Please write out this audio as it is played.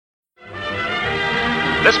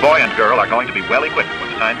This boy and girl are going to be well equipped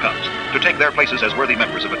when the time comes to take their places as worthy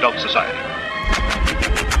members of adult society.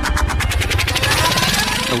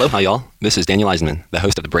 Aloha, y'all. This is Daniel Eisenman, the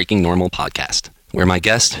host of the Breaking Normal podcast, where my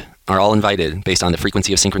guests are all invited based on the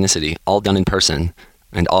frequency of synchronicity, all done in person,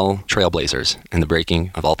 and all trailblazers in the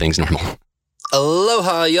breaking of all things normal.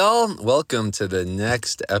 Aloha, y'all. Welcome to the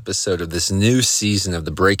next episode of this new season of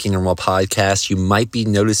the Breaking Normal podcast. You might be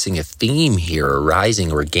noticing a theme here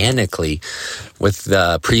arising organically with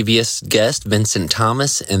the previous guest, Vincent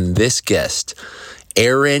Thomas, and this guest,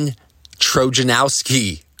 Aaaron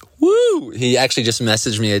Trojanwoski. Woo! He actually just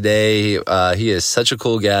messaged me today. He is such a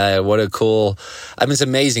cool guy. It's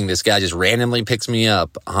amazing. This guy just randomly picks me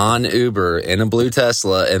up on Uber in a blue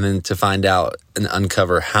Tesla, and then to find out and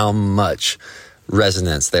uncover how much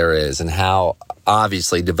resonance there is and how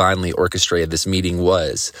obviously divinely orchestrated this meeting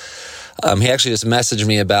was. He actually just messaged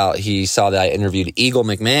me he saw that I interviewed Eagle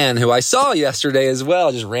McMahon, who I saw yesterday as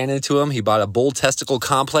well. Just ran into him. He bought a bull testicle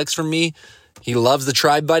complex from me. He loves the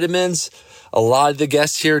tribe vitamins. A lot of the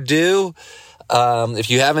guests here do. If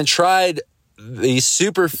you haven't tried these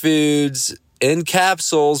superfoods in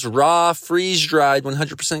capsules, raw, freeze-dried,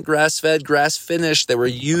 100% grass-fed, grass-finished, that were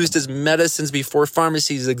used as medicines before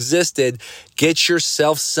pharmacies existed, get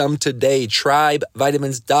yourself some today.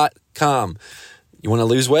 TribeVitamins.com. You want to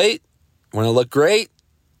lose weight? Want to look great?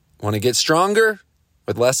 Want to get stronger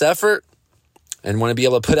with less effort? And want to be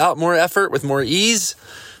able to put out more effort with more ease?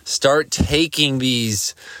 Start taking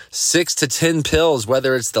these 6 to 10 pills,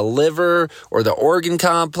 whether it's the liver or the organ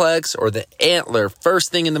complex or the antler,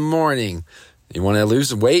 first thing in the morning. You want to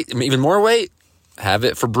lose weight, even more weight? Have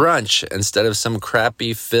it for brunch instead of some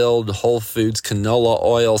crappy filled Whole Foods canola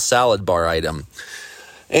oil salad bar item.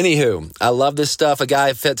 Anywho, I love this stuff. A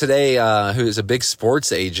guy fit today who is a big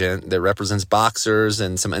sports agent that represents boxers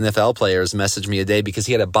and some NFL players messaged me today because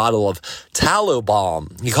he had a bottle of tallow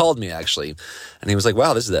balm. He called me, actually, and he was like,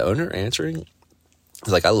 wow, this is the owner answering? I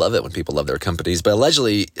was like, I love it when people love their companies. But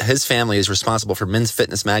allegedly, his family is responsible for men's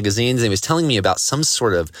fitness magazines. And he was telling me about some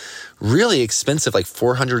sort of really expensive, like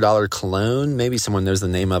 $400 cologne. Maybe someone knows the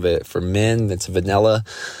name of it for men. That's vanilla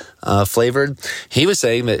flavored. He was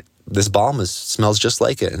saying that this balm smells just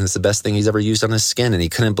like it, and it's the best thing he's ever used on his skin, and he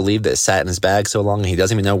couldn't believe that it sat in his bag so long, and he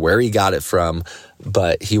doesn't even know where he got it from,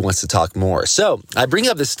 but he wants to talk more. So I bring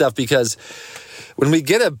up this stuff because when we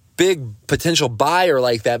get a big potential buyer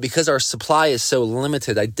like that, because our supply is so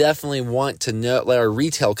limited, I definitely want to let our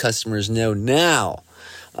retail customers know now.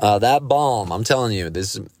 That balm, I'm telling you,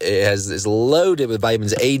 is loaded with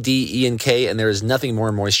vitamins A, D, E, and K, and there is nothing more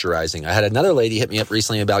moisturizing. I had another lady hit me up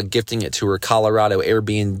recently about gifting it to her Colorado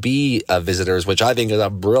Airbnb visitors, which I think is a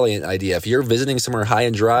brilliant idea. If you're visiting somewhere high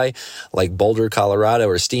and dry, like Boulder, Colorado,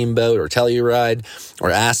 or Steamboat, or Telluride, or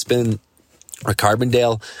Aspen, or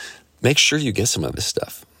Carbondale, make sure you get some of this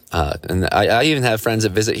stuff. And I even have friends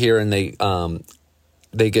that visit here, and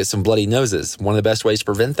they get some bloody noses. One of the best ways to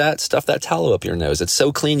prevent that, stuff that tallow up your nose. It's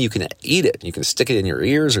so clean you can eat it. You can stick it in your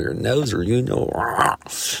ears or your nose or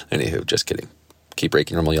Anywho, just kidding. Keep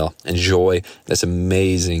breaking normal, y'all. Enjoy this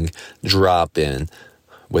amazing drop-in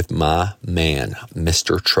with my man,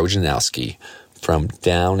 Mr. Trojanwoski. From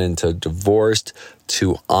down into divorced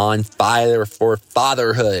to on fire for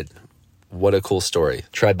fatherhood. What a cool story.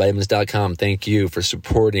 TribeVitamins.com. Thank you for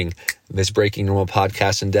supporting this Breaking Normal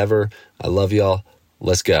podcast endeavor. I love y'all.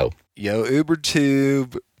 Let's go. Yo,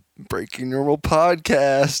 UberTube, Breaking Normal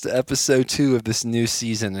Podcast, episode 2 of this new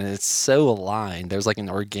season, and it's so aligned. There's like an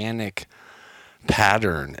organic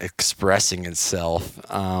pattern expressing itself.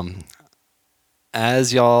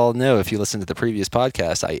 As y'all know, if you listened to the previous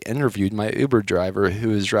podcast, I interviewed my Uber driver who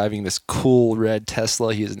is driving this cool red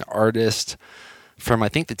Tesla. He is an artist from, I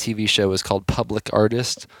think the TV show was called Public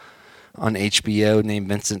Artist on HBO, named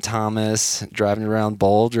Vincent Thomas, driving around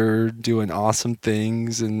Boulder, doing awesome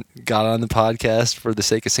things, and got on the podcast for the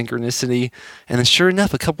sake of synchronicity. And then sure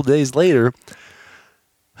enough, a couple days later,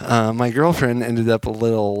 my girlfriend ended up a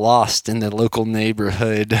little lost in the local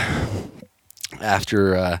neighborhood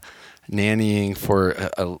after nannying for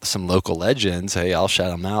some local legends. Hey, I'll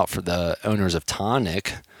shout them out for the owners of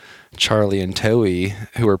Tonic, Charlie and Toey,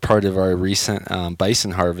 who were part of our recent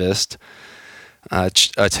bison harvest.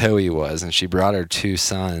 Toey was, and she brought her 2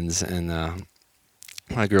 sons, and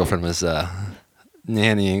my girlfriend was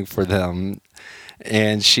nannying for them,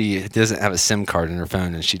 and she doesn't have a SIM card in her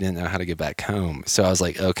phone, and she didn't know how to get back home. So I was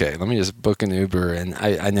like, okay, let me just book an Uber, and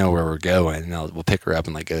I know where we're going, and we'll pick her up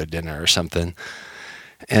and like go to dinner or something.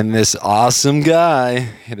 And this awesome guy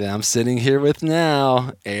that I'm sitting here with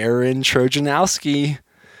now, Aaaron Trojanwoski,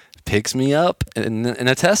 picks me up in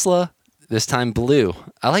a Tesla, this time blue.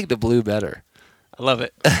 I like the blue better. I love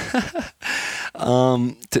it.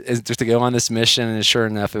 just to go on this mission. And sure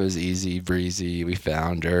enough, it was easy breezy. We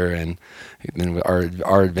found her, and then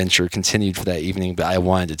our adventure continued for that evening. But I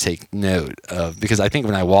wanted to take note of, because I think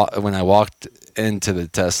when I walked into the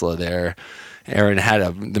Tesla there, Aaron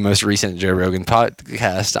had the most recent Joe Rogan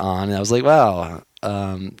podcast on, and I was like, wow,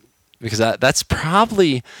 because that's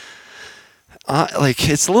probably.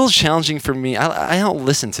 It's a little challenging for me. I don't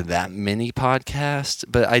listen to that many podcasts,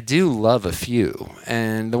 but I do love a few.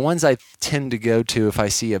 And the ones I tend to go to if I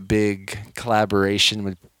see a big collaboration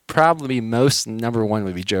would probably be number one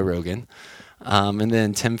would be Joe Rogan. And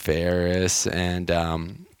then Tim Ferriss and I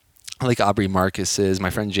like Aubrey Marcus's,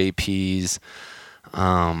 my friend JP's.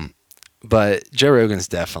 But Joe Rogan's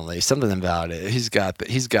definitely something about it. He's got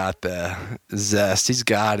the zest. He's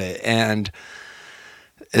got it. And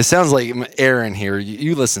it sounds like Aaron here,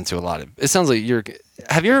 you listen to a lot of, it sounds like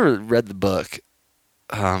have you ever read the book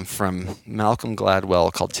from Malcolm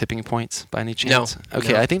Gladwell called Tipping Points by any chance? No.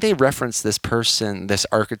 Okay, No. I think they reference this person, this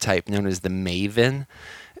archetype known as the Maven,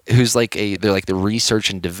 who's they're like the research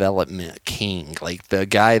and development king, like the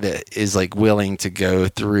guy that is like willing to go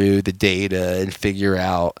through the data and figure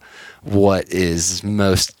out what is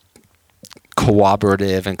most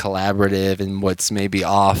cooperative and collaborative and what's maybe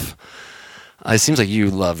off. It seems like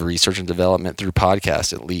you love research and development through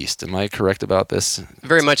podcasts, at least. Am I correct about this?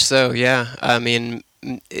 Very much so, yeah. I mean,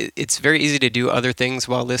 it's very easy to do other things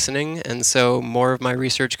while listening, and so more of my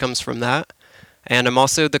research comes from that. And I'm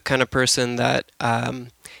also the kind of person that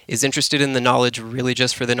is interested in the knowledge really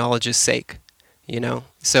just for the knowledge's sake, you know?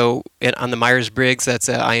 So on the Myers-Briggs, that's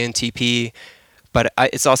a INTP, but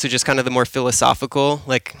it's also just kind of the more philosophical,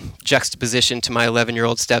 like, juxtaposition to my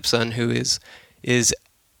 11-year-old stepson, who is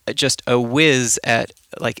just a whiz at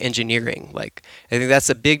like engineering. Like, I think that's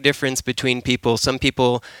a big difference between people. Some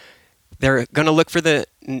people, they're going to look for the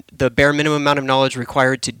bare minimum amount of knowledge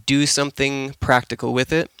required to do something practical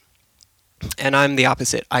with it. And I'm the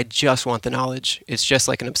opposite. I just want the knowledge. It's just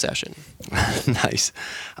like an obsession. Nice.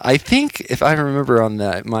 I think if I remember on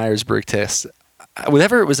that Myers-Briggs test,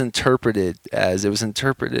 whatever it was interpreted as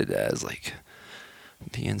like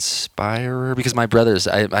the Inspirer, because my brothers,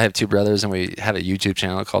 I have two brothers, and we have a YouTube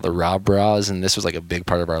channel called the Rob Bras, and this was like a big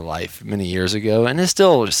part of our life many years ago, and it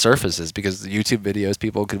still surfaces because the YouTube videos,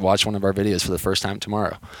 people could watch one of our videos for the first time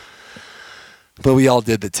tomorrow. But we all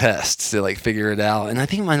did the tests to like figure it out, and I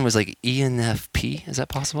think mine was like ENFP. Is that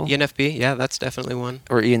possible? ENFP, yeah, that's definitely one.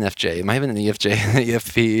 Or ENFJ. It might have been an EFJ,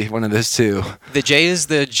 EFP, one of those two. The J is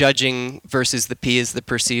the judging versus the P is the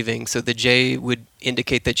perceiving. So the J would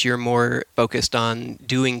indicate that you're more focused on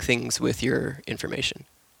doing things with your information.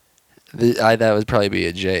 That would probably be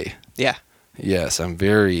a J. Yeah. Yes, I'm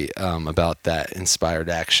very about that inspired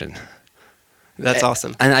action. That's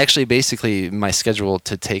awesome. And actually, basically, my schedule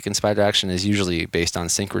to take inspired action is usually based on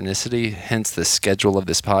synchronicity, hence the schedule of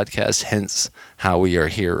this podcast, hence how we are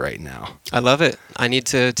here right now. I love it. I need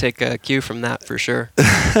to take a cue from that for sure.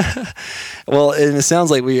 Well, and it sounds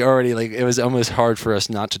like we already, it was almost hard for us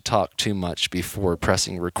not to talk too much before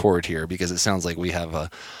pressing record here, because it sounds like we have a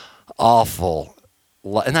awful,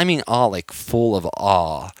 and I mean all, full of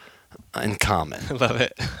awe in common. I love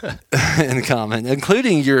it. In common,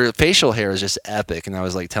 including your facial hair is just epic. And I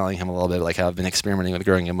was telling him a little bit how I've been experimenting with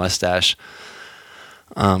growing a mustache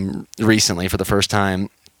recently for the first time.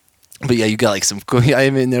 But yeah, you got some cool, I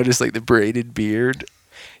even noticed the braided beard.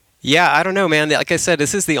 Yeah, I don't know, man. Like I said,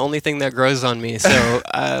 this is the only thing that grows on me. So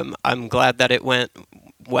I'm glad that it went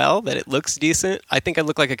well, that it looks decent. I think I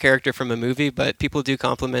look like a character from a movie, but people do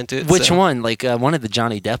compliment it. Which one? One of the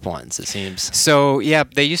Johnny Depp ones, it seems. So yeah,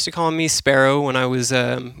 they used to call me Sparrow when I was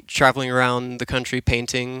traveling around the country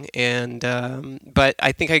painting, and but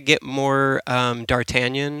I think I get more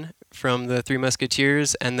D'Artagnan from the Three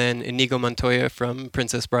Musketeers, and then Inigo Montoya from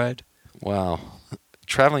Princess Bride. Wow.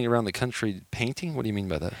 Traveling around the country painting? What do you mean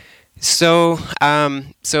by that? So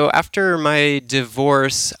after my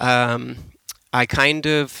divorce, I kind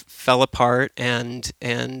of fell apart, and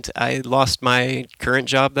I lost my current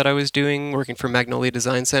job that I was doing, working for Magnolia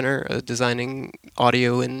Design Center, designing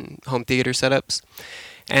audio and home theater setups.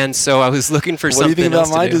 And so I was looking for something else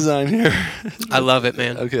to do. What do you think about my design here? I love it,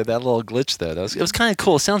 man. Okay, that little glitch though, it was kind of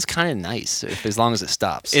cool. It sounds kind of nice as long as it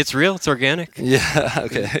stops. It's real. It's organic. Yeah,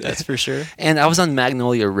 okay. That's for sure. And I was on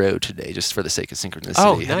Magnolia Road today, just for the sake of synchronicity.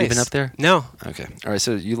 Oh, nice. Have you been up there? No. Okay. All right.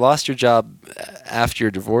 So you lost your job after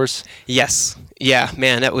your divorce? Yes. Yeah,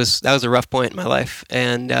 man. That was a rough point in my life,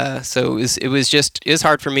 and so it was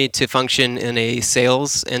hard for me to function in a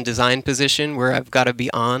sales and design position where I've got to be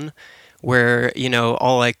on, where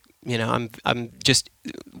I'm just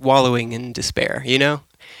wallowing in despair,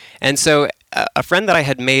 and so a friend that I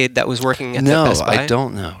had made that was working at the Best Buy. No, I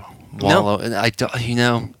don't know. wallow. And I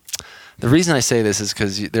don't, the reason I say this is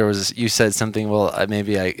because you said something. Well,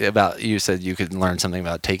 you said you could learn something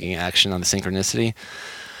about taking action on the synchronicity.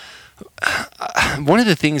 One of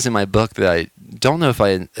the things in my book that I don't know if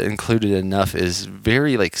I included enough is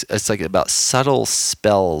it's like about subtle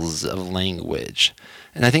spells of language.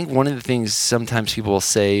 And I think one of the things sometimes people will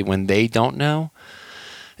say when they don't know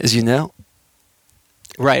is,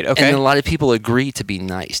 Right. Okay. And a lot of people agree to be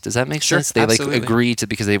nice. Does that make sense? They absolutely. agree to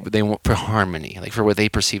because they want for harmony, like for what they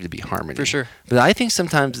perceive to be harmony. For sure. But I think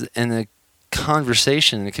sometimes in a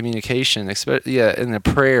conversation, in a communication, in a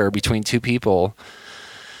prayer between two people,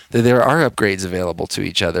 that there are upgrades available to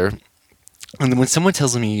each other. And when someone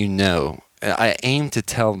tells me I aim to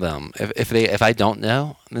tell them if I don't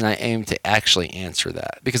know, then I aim to actually answer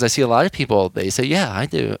that, because I see a lot of people, they say, yeah, I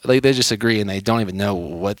do, like they just agree and they don't even know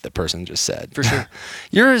what the person just said. For sure.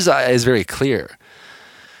 Yours is very clear.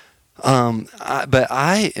 When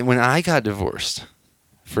I got divorced,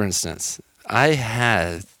 for instance,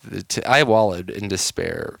 I wallowed in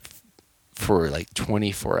despair for like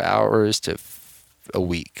 24 hours to a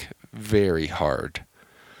week, very hard.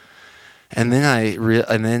 And then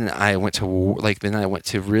I went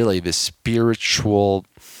to really the spiritual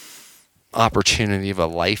opportunity of a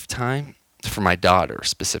lifetime for my daughter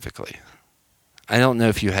specifically. I don't know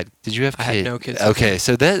if did you have kids? I had no kids. Okay,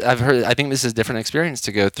 so that I think this is a different experience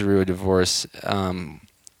to go through a divorce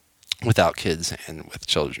without kids and with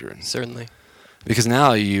children. Certainly. Because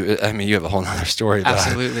now you have a whole nother story.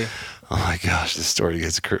 Absolutely. Oh my gosh, this story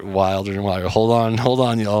gets wilder and wilder. Hold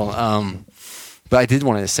on, y'all. But I did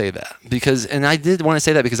want to say that because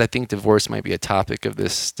I think divorce might be a topic of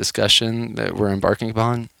this discussion that we're embarking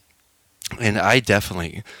upon. And I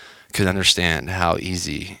definitely could understand how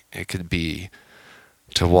easy it could be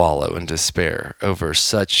to wallow in despair over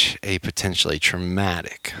such a potentially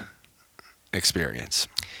traumatic experience.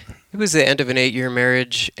 It was the end of an 8-year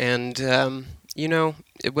marriage, and,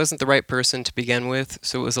 it wasn't the right person to begin with,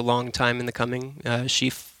 so it was a long time in the coming. She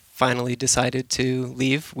finally decided to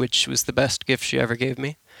leave, which was the best gift she ever gave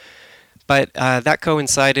me. But that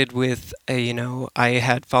coincided with, I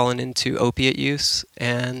had fallen into opiate use.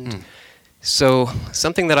 And so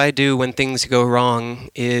something that I do when things go wrong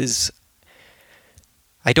is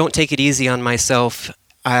I don't take it easy on myself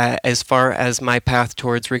as far as my path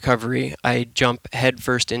towards recovery. I jump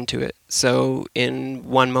headfirst into it. So in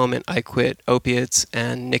one moment, I quit opiates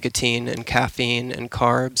and nicotine and caffeine and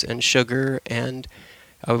carbs and sugar, and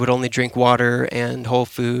I would only drink water and whole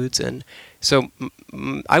foods, and so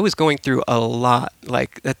I was going through a lot.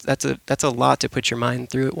 Like that's a lot to put your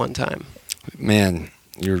mind through at one time. Man,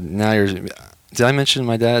 did I mention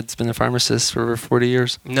my dad's been a pharmacist for over 40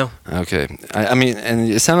 years? No. Okay. I mean, and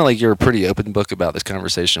it sounded like you're a pretty open book about this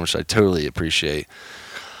conversation, which I totally appreciate.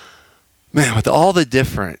 Man, with all the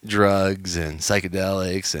different drugs and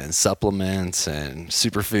psychedelics and supplements and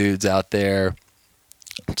superfoods out there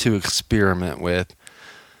to experiment with,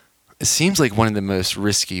 it seems like one of the most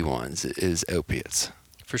risky ones is opiates.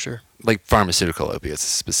 For sure. Like pharmaceutical opiates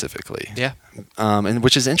specifically. Yeah. And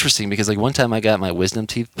which is interesting because like one time I got my wisdom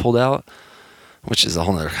teeth pulled out, which is a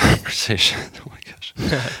whole nother conversation. Oh my gosh.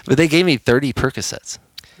 But they gave me 30 Percocets.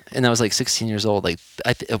 And I was like 16 years old. Like,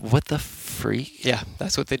 what the freak? Yeah,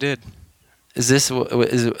 that's what they did. Is this,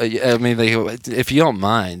 I mean, like, if you don't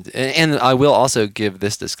mind, and I will also give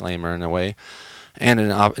this disclaimer in a way, and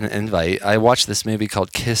an invite. I watched this movie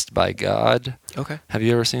called Kissed by God. Okay. Have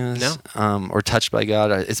you ever seen this? No. Or Touched by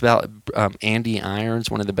God. It's about Andy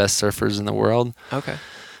Irons, one of the best surfers in the world. Okay.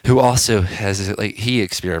 Who also has, like, he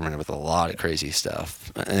experimented with a lot of crazy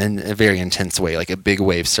stuff in a very intense way, like a big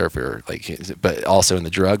wave surfer, like, but also in the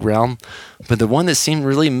drug realm. But the one that seemed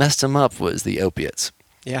really messed him up was the opiates.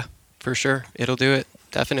 Yeah, for sure. It'll do it.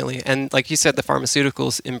 Definitely. And like you said, the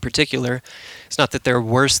pharmaceuticals in particular, it's not that they're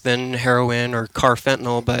worse than heroin or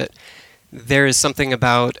carfentanil, but there is something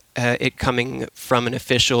about it coming from an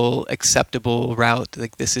official, acceptable route,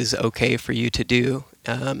 like this is okay for you to do.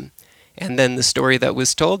 And then the story that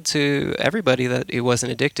was told to everybody that it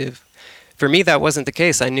wasn't addictive. For me, that wasn't the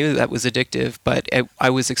case. I knew that was addictive, but I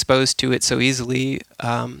was exposed to it so easily.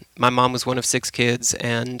 My mom was one of 6 kids,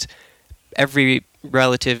 and every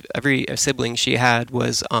relative, every sibling she had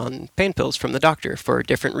was on pain pills from the doctor for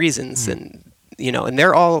different reasons. And, and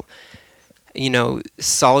they're all,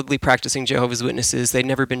 solidly practicing Jehovah's Witnesses. They'd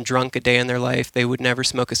never been drunk a day in their life. They would never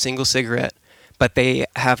smoke a single cigarette. But they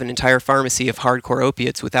have an entire pharmacy of hardcore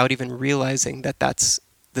opiates without even realizing that that's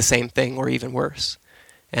the same thing or even worse.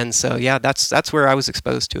 And so, yeah, that's where I was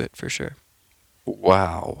exposed to it for sure.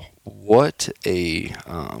 Wow, what a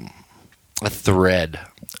thread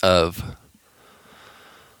of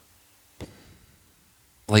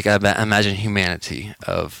like I imagine humanity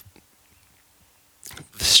of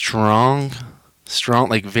strong,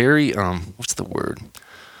 like very what's the word?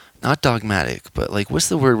 Not dogmatic, but like what's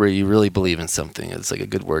the word where you really believe in something? It's like a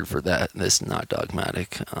good word for that. That's not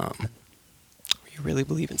dogmatic. You really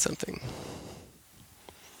believe in something.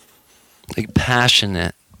 Like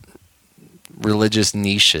passionate religious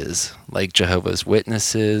niches, like Jehovah's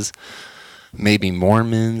Witnesses, maybe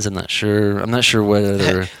Mormons. I'm not sure what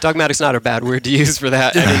other. Dogmatic's not a bad word to use for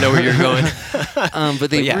that. I didn't know where you're going.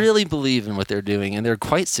 But they really believe in what they're doing, and they're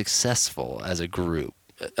quite successful as a group,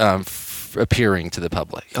 appearing to the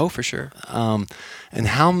public. Oh, for sure. And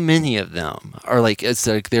how many of them are like, it's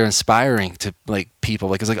like they're inspiring to like people.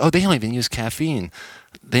 Like it's like, oh, they don't even use caffeine,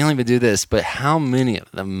 they don't even do this. But how many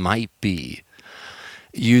of them might be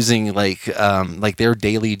using like their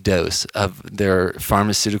daily dose of their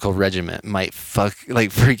pharmaceutical regimen might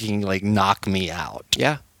freaking like knock me out.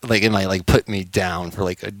 Yeah. Like it might like put me down for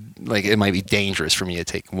like it might be dangerous for me to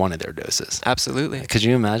take one of their doses. Absolutely. Could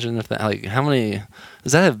you imagine if that, like, how many,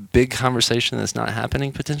 is that a big conversation that's not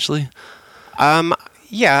happening potentially?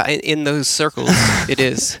 Yeah, in those circles it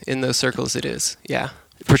is. In those circles it is. Yeah.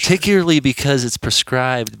 Particularly because it's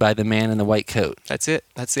prescribed by the man in the white coat. That's it.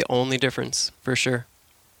 That's the only difference, for sure.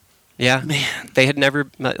 Yeah, man. They had never,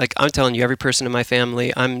 like I'm telling you, every person in my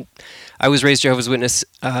family. I was raised Jehovah's Witness,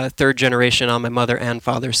 third generation on my mother and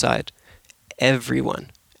father's side.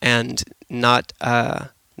 Everyone, and not a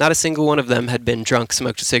single one of them had been drunk,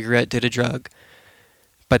 smoked a cigarette, did a drug.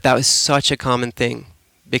 But that was such a common thing,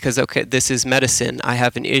 because okay, this is medicine. I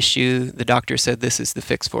have an issue. The doctor said this is the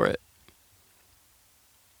fix for it.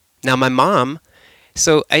 Now my mom.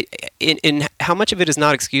 So in how much of it is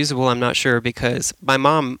not excusable, I'm not sure, because my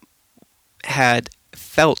mom had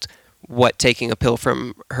felt what taking a pill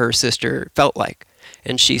from her sister felt like.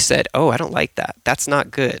 And she said, oh, I don't like that. That's not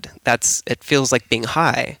good. It feels like being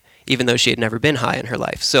high, even though she had never been high in her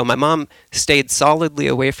life. So my mom stayed solidly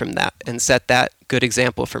away from that and set that good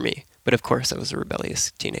example for me. But of course, I was a rebellious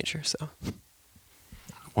teenager, so.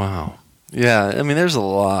 Wow. Yeah, I mean, there's a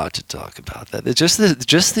lot to talk about that. It's just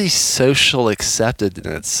the social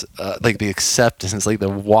acceptance, like the acceptance, like the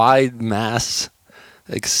wide mass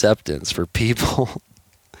acceptance for people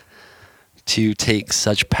to take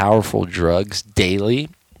such powerful drugs daily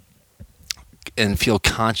and feel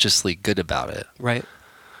consciously good about it. Right.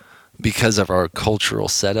 Because of our cultural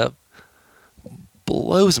setup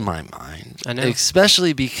blows my mind. I know.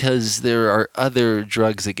 Especially because there are other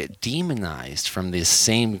drugs that get demonized from this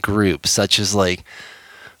same group, such as like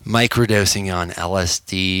microdosing on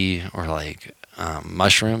LSD or like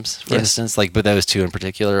mushrooms, for instance, like, but those two in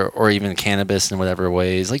particular, or even cannabis in whatever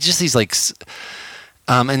ways, like just these like,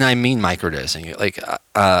 and I mean microdosing, like,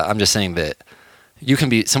 I'm just saying that you can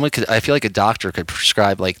be, I feel like a doctor could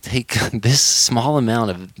prescribe, like, take this small amount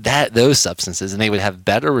of those substances and they would have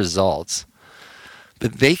better results,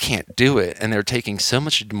 but they can't do it. And they're taking so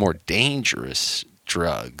much more dangerous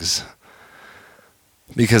drugs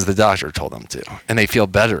because the doctor told them to, and they feel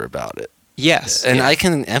better about it. Yes. And I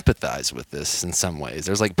can empathize with this in some ways.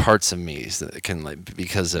 There's like parts of me that can, like,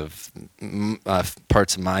 because of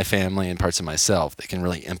parts of my family and parts of myself, that can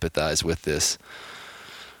really empathize with this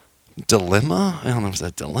dilemma. I don't know if it's a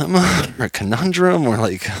dilemma or a conundrum or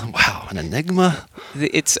like, wow, an enigma.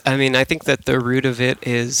 I think that the root of it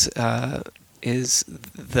is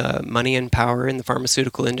the money and power in the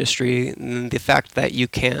pharmaceutical industry, and the fact that you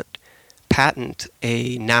can't patent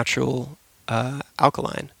a natural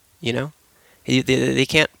alkaline, you know? They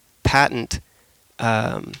can't patent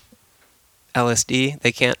LSD.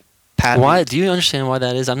 They can't patent. Why? Do you understand why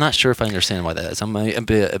that is? I'm not sure if I understand why that is. I'm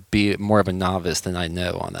a bit more of a novice than I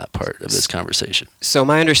know on that part of this conversation. So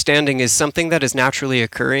my understanding is something that is naturally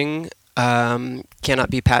occurring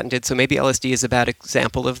cannot be patented. So maybe LSD is a bad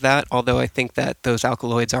example of that, although I think that those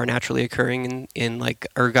alkaloids are naturally occurring in like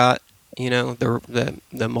ergot, you know,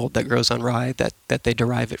 the mold that grows on rye that they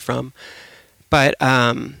derive it from.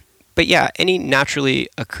 But yeah, any naturally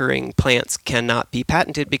occurring plants cannot be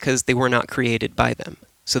patented because they were not created by them.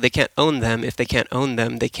 So they can't own them. If they can't own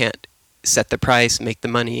them, they can't set the price, make the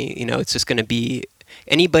money. You know, it's just going to be,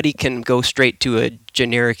 anybody can go straight to a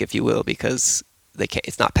generic, if you will, because they can't,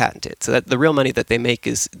 it's not patented. So that the real money that they make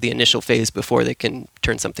is the initial phase before they can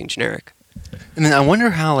turn something generic. And then I wonder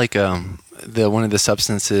how, like, one of the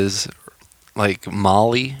substances, like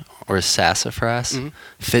Molly or sassafras,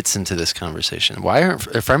 fits into this conversation. Why are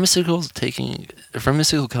pharmaceutical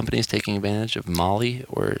companies taking advantage of Molly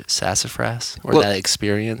or sassafras or that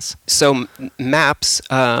experience? So MAPS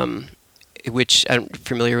which I'm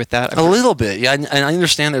familiar with that. A little bit, yeah. And I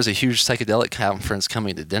understand there's a huge psychedelic conference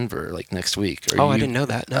coming to Denver like next week. I didn't know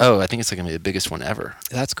that. No. Oh, I think it's like going to be the biggest one ever.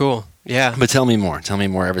 That's cool. Yeah. But tell me more. Tell me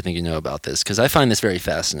more, everything you know about this, because I find this very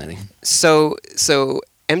fascinating. So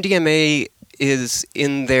MDMA is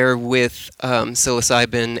in there with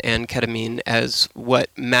psilocybin and ketamine as what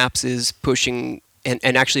MAPS is pushing and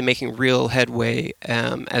actually making real headway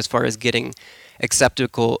as far as getting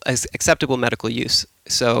acceptable medical use.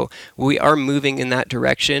 So we are moving in that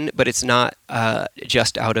direction, but it's not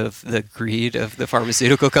just out of the greed of the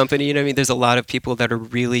pharmaceutical company. You know what I mean? There's a lot of people that are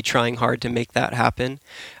really trying hard to make that happen.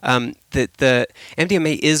 The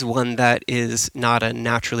MDMA is one that is not a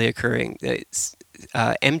naturally occurring.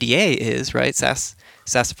 MDA is, right?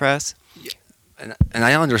 Sassafras. And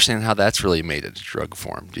I don't understand how that's really made it a drug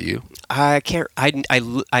form. Do you? I can't.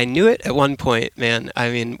 I knew it at one point, man. I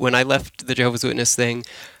mean, when I left the Jehovah's Witness thing,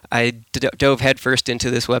 I dove headfirst into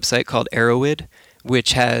this website called Arrowwood,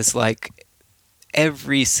 which has like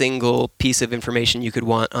every single piece of information you could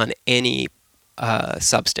want on any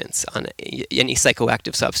substance, on any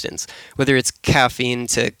psychoactive substance, whether it's caffeine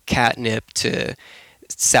to catnip to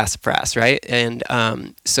sassafras, right? And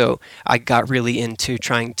so I got really into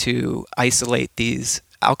trying to isolate these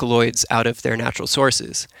alkaloids out of their natural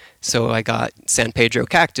sources. So I got San Pedro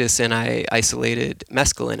cactus and I isolated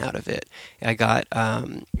mescaline out of it. I got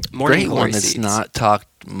morning glory glory that's seeds. not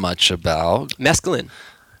talked much about. Mescaline.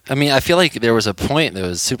 I mean, I feel like there was a point that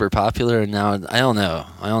was super popular, and now I don't know.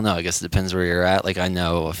 I guess it depends where you're at. Like, I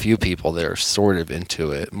know a few people that are sort of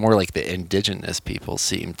into it. More like the indigenous people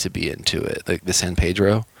seem to be into it, like the San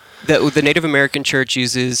Pedro. The Native American church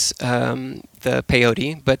uses the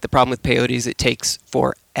peyote, but the problem with peyote is it takes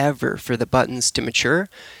forever for the buttons to mature.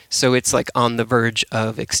 So it's like on the verge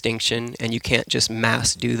of extinction, and you can't just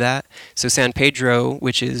mass do that. So San Pedro,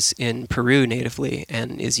 which is in Peru natively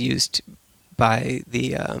and is used by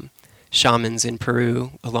the shamans in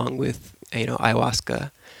Peru, along with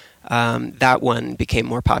ayahuasca, that one became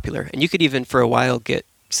more popular. And you could even for a while get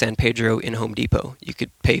San Pedro in Home Depot. You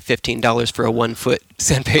could pay $15 for a 1 foot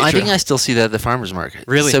San Pedro. I think I still see that at the farmer's market.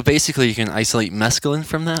 Really? So basically you can isolate mescaline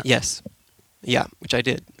from that? Yes. Yeah, which I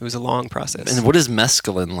did. It was a long process. And what is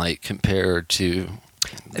mescaline like compared to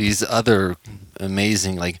these other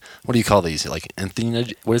amazing, like, what do you call these? Like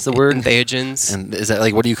what is the word? Entheogens. And is that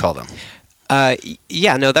like, what do you call them?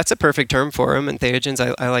 Yeah, no, that's a perfect term for them. Entheogens,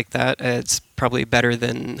 I like that. It's probably better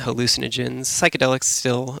than hallucinogens. Psychedelics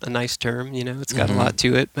still a nice term. It's got a lot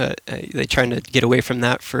to it, but they're trying to get away from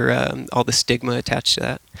that for all the stigma attached to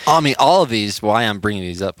that. I mean, all of these, why I'm bringing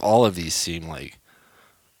these up, all of these seem like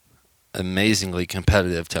amazingly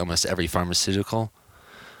competitive to almost every pharmaceutical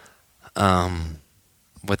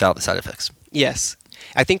without the side effects. Yes.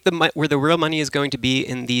 I think where the real money is going to be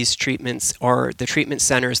in these treatments are the treatment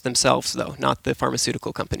centers themselves, though, not the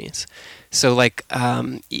pharmaceutical companies. So, like,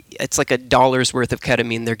 it's like $1 worth of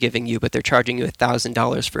ketamine they're giving you, but they're charging you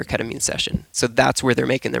 $1,000 for a ketamine session. So that's where they're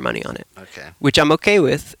making their money on it. Okay. Which I'm okay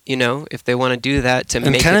with, if they want to do that to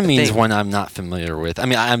make it. And ketamine is one I'm not familiar with. I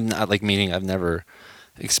mean, I'm not meaning I've never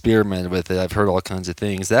experimented with it. I've heard all kinds of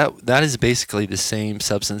things. That is basically the same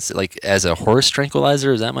substance, like as a horse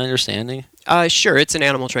tranquilizer. Is that my understanding? Sure, it's an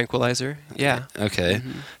animal tranquilizer. Yeah. Okay.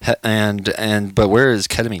 Mm-hmm. But where does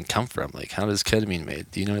ketamine come from? Like, how does ketamine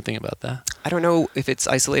made? Do you know anything about that? I don't know if it's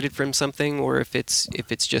isolated from something or if it's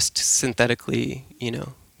just synthetically,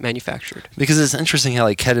 manufactured. Because it's interesting how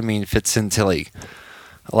like ketamine fits into like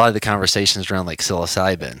a lot of the conversations around like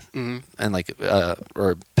psilocybin and like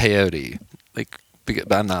or peyote. Like,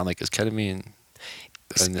 but I'm not like, is ketamine?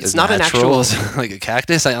 It's not an actual like a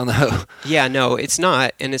cactus. I don't know. Yeah, no, it's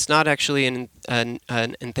not, and it's not actually an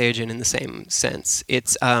entheogen in the same sense.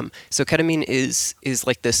 It's so ketamine is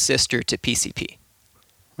like the sister to PCP.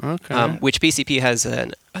 Okay. Which PCP has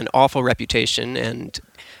an awful reputation, and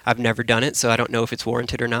I've never done it, so I don't know if it's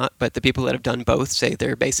warranted or not. But the people that have done both say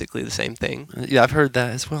they're basically the same thing. Yeah, I've heard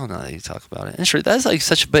that as well. Now that you talk about it, interesting. That's like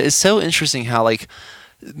but it's so interesting how like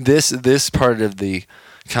this part of the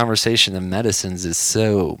conversation of medicines is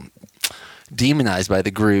so demonized by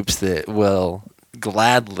the groups that will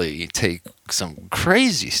gladly take some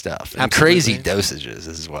crazy stuff and crazy dosages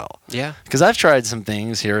as well. Yeah. Because I've tried some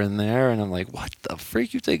things here and there, and I'm like, what the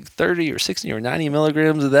freak? You take 30 or 60 or 90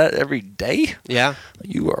 milligrams of that every day? Yeah.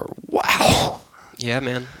 You are, wow. Yeah,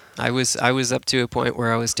 man. I was up to a point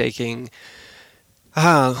where I was taking,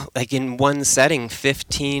 like in one setting,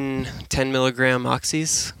 15 10 milligram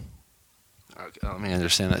oxys. Let me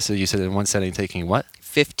understand that. So you said in one setting taking what?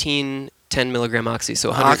 15 10 milligram oxy, so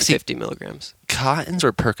 150 milligrams. Oxycontins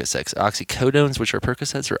or Percocets? Oxycodones, which are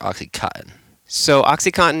Percocets, or Oxycontin? So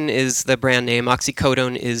OxyContin is the brand name.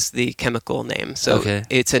 Oxycodone is the chemical name. So Okay.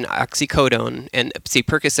 it's an oxycodone, and see,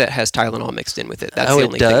 Percocet has Tylenol mixed in with it. That's oh, the it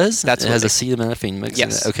only does. thing. That's it what has makes- acetaminophen mixed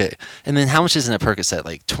Yes. in it. Okay. And then how much is in a Percocet?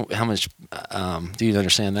 Like how much? Do you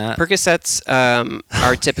understand that? Percocets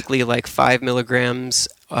are typically like 5 milligrams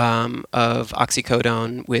of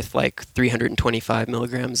oxycodone with like 325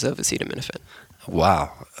 milligrams of acetaminophen.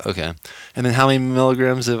 Wow. Okay. And then how many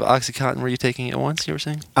milligrams of OxyContin were you taking at once? You were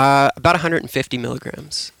saying? About 150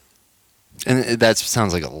 milligrams. And that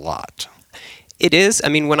sounds like a lot. It is. I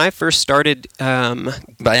mean, when I first started, But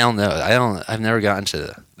I don't know. I've never gotten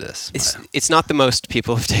to this. it's not the most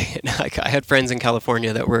people have taken. Like, I had friends in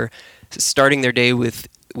California that were starting their day with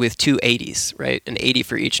 2 80s, right? An 80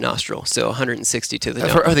 for each nostril, so 160 to the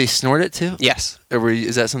dome. Oh, they snort it too? Yes,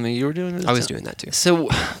 Is that something you were doing? I was doing that too. So,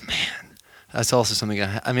 man, that's also something.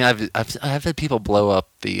 I've had people blow up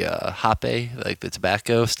the hape, like the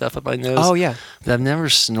tobacco stuff up my nose. Oh yeah. But I've never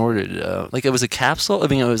snorted. Like it was a capsule. I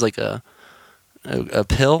mean, it was like a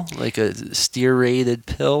pill, like a stearated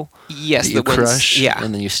pill. Yes, that you the ones- crush, yeah.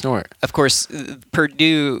 and then you snort. Of course,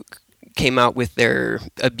 Purdue came out with their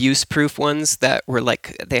abuse-proof ones that were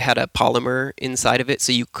like they had a polymer inside of it,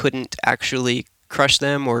 so you couldn't actually crush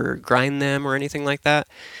them or grind them or anything like that.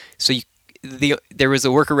 So there was a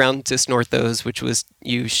workaround to snort those, which was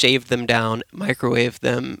you shaved them down, microwave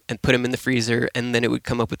them, and put them in the freezer, and then it would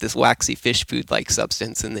come up with this waxy fish food-like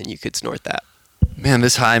substance, and then you could snort that. Man,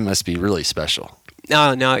 this high must be really special.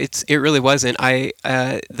 No, it really wasn't.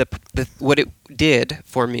 What it did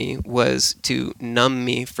for me was to numb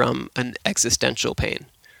me from an existential pain.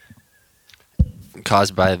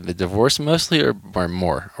 Caused by the divorce mostly, or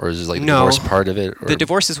more, or is it like the No. divorce part of it? Or? The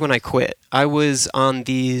divorce is when I quit. I was on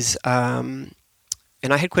these, and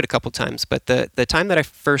I had quit a couple times, but the time that I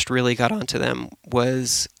first really got onto them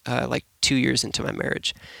was like 2 years into my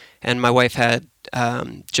marriage, and my wife had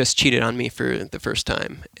just cheated on me for the first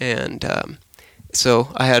time, and so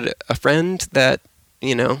I had a friend that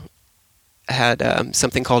had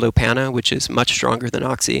something called Opana, which is much stronger than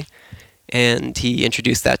Oxy, and he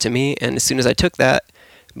introduced that to me, and as soon as I took that,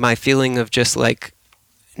 my feeling of just like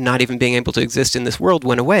not even being able to exist in this world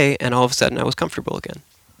went away, and all of a sudden I was comfortable again.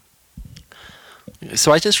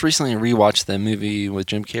 So I just recently rewatched the movie with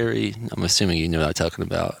Jim Carrey. I'm assuming you know what I'm talking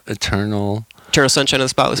about. Eternal Sunshine of the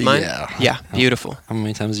Spotless Mind? Yeah. Yeah, beautiful. How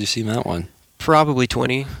many times have you seen that one? Probably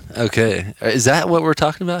 20. Okay, is that what we're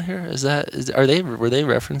talking about here? Were they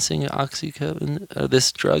referencing oxycodone,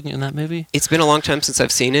 this drug in that movie? It's been a long time since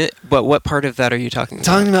I've seen it, but what part of that are you talking about?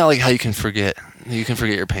 Talking about like how you can forget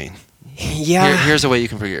your pain. Yeah. Here's a way you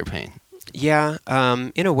can forget your pain. Yeah,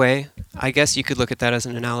 in a way, I guess you could look at that as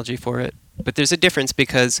an analogy for it. But there's a difference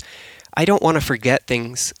because I don't want to forget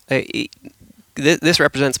things. This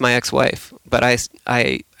represents my ex-wife, but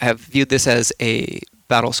I have viewed this as a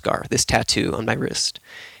battle scar, this tattoo on my wrist.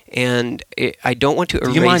 And I don't want to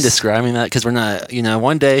erase... Do you mind describing that? Because we're not,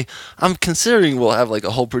 one day, I'm considering we'll have like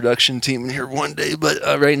a whole production team in here one day, but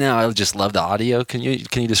right now I would just love the audio. Can you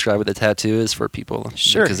describe what the tattoo is for people?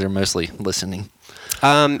 Sure. Because they're mostly listening.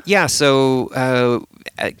 So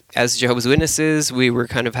as Jehovah's Witnesses, we were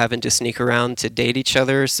kind of having to sneak around to date each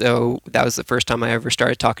other. So that was the first time I ever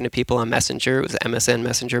started talking to people on Messenger. It was MSN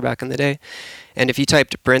Messenger back in the day. And if you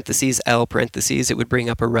typed parentheses L parentheses, it would bring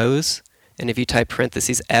up a rose. And if you type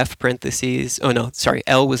parentheses F parentheses,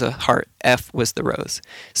 L was a heart, F was the rose.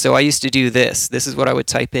 So I used to do this. This is what I would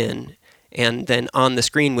type in. And then on the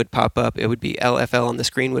screen would pop up, it would be LFL on the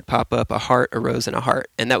screen would pop up, a heart, a rose, and a heart.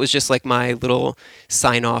 And that was just like my little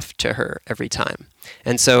sign off to her every time.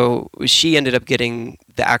 And so she ended up getting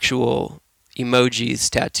the actual emojis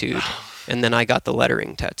tattooed. And then I got the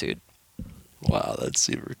lettering tattooed. Wow, that's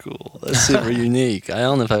super cool. That's super unique. I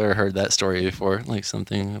don't know if I've ever heard that story before. Like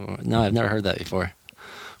something. No, I've never heard that before.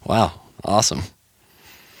 Wow, awesome.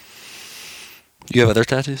 You have other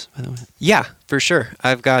tattoos, by the way? Yeah, for sure.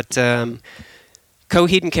 I've got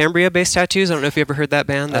Coheed and Cambria-based tattoos. I don't know if you ever heard that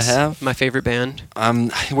band. That's I have. my favorite band.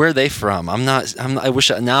 Where are they from? I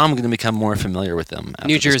wish. Now I'm going to become more familiar with them.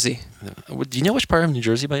 New Jersey. Do you know which part of New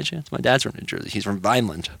Jersey by any chance? My dad's from New Jersey. He's from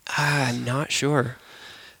Vineland. I'm not sure.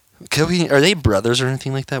 Coheed, are they brothers or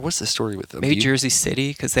anything like that? What's the story with them? Maybe Jersey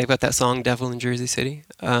City, because they've got that song "Devil in Jersey City."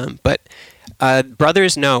 But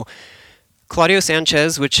brothers, no. Claudio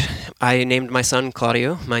Sanchez, which I named my son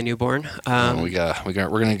Claudio, my newborn. We're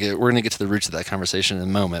gonna get to the roots of that conversation in a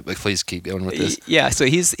moment, but please keep going with this. Yeah, so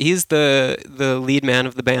he's the lead man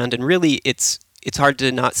of the band, and really it's hard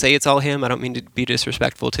to not say it's all him. I don't mean to be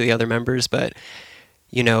disrespectful to the other members, but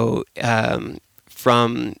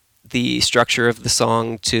from the structure of the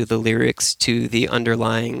song to the lyrics to the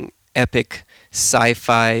underlying epic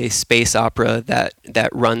sci-fi space opera that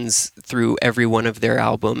runs through every one of their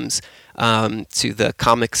albums, to the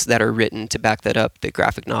comics that are written to back that up, the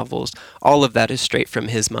graphic novels. All of that is straight from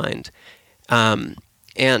his mind.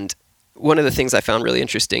 And one of the things I found really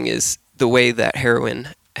interesting is the way that heroin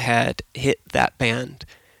had hit that band.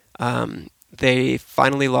 They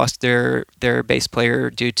finally lost their bass player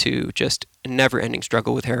due to just a never-ending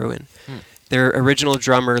struggle with heroin. Their original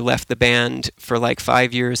drummer left the band for like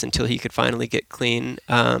 5 years until he could finally get clean.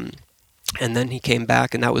 And then he came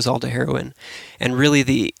back, and that was all to heroin. And really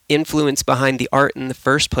the influence behind the art in the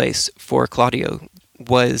first place for Claudio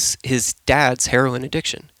was his dad's heroin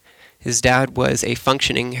addiction. His dad was a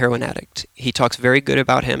functioning heroin addict. He talks very good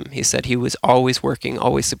about him. He said he was always working,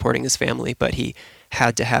 always supporting his family, but he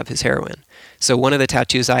had to have his heroin. So one of the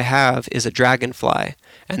tattoos I have is a dragonfly,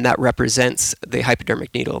 and that represents the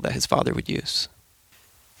hypodermic needle that his father would use.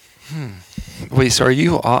 Wait, so are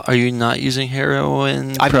you not using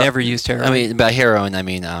heroin? I've never used heroin. I mean, by heroin, I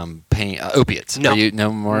mean pain, opiates. No. Are you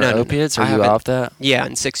no more No. opiates? Are I you haven't. off that? Yeah,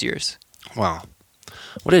 in 6 years. Wow.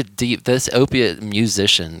 What a deep, this opiate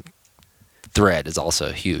musician thread is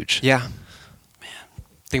also huge. Yeah. Man.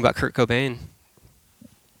 Think about Kurt Cobain.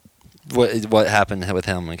 What happened with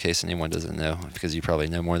him, in case anyone doesn't know, because you probably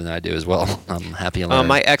know more than I do as well. I'm happy to learn.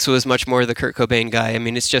 My ex was much more the Kurt Cobain guy. I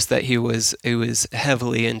mean, it's just that he was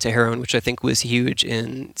heavily into heroin, which I think was huge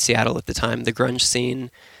in Seattle at the time. The grunge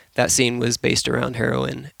scene, that scene was based around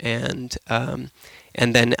heroin, and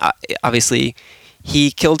then obviously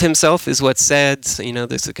he killed himself, is what's said. So,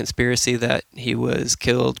 there's a conspiracy that he was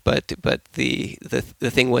killed, but the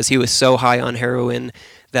thing was he was so high on heroin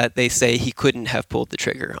that they say he couldn't have pulled the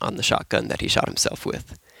trigger on the shotgun that he shot himself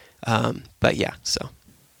with. But yeah, so.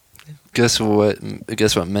 Guess what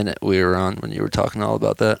minute we were on when you were talking all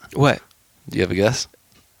about that? What? Do you have a guess?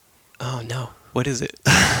 Oh no, what is it?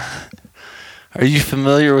 Are you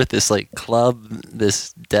familiar with this club,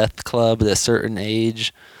 this death club at a certain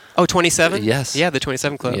age? Oh, 27? Yes. Yeah, the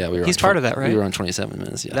 27 Club. Yeah, He's part of that, right? We were on 27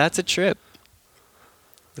 minutes, yeah. That's a trip.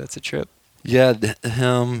 Yeah,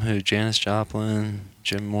 him, Janis Joplin,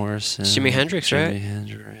 Jim Morrison. Jimi Hendrix, right? Jimi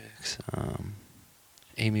Hendrix.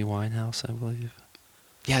 Amy Winehouse, I believe.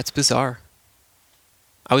 Yeah, it's bizarre.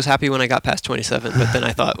 I was happy when I got past 27, but then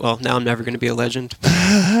I thought, well, now I'm never going to be a legend.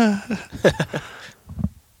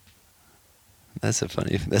 That's a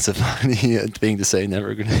funny thing to say.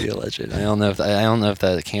 Never going to be a legend. I don't know if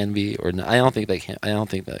that can be or not. I don't think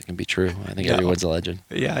that can be true. I think everyone's a legend.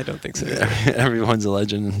 Yeah, I don't think so. Everyone's a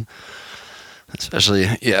legend, especially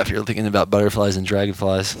if you're thinking about butterflies and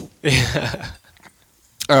dragonflies. Yeah.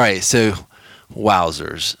 All right, so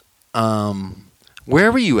wowzers.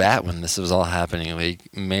 Where were you at when this was all happening?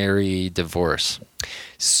 Like married, divorce.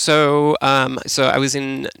 So I was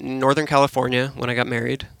in Northern California when I got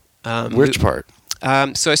married. Which part?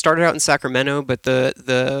 So I started out in Sacramento, but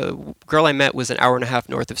the girl I met was an hour and a half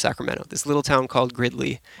north of Sacramento. This little town called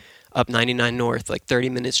Gridley, up 99 North, like 30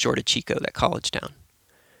 minutes short of Chico, that college town.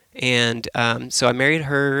 And so I married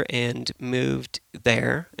her and moved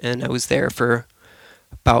there, and I was there for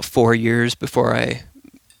about 4 years before I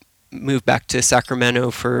moved back to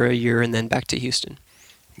Sacramento for a year and then back to Houston.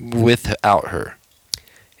 Without her?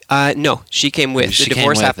 No, she came with. The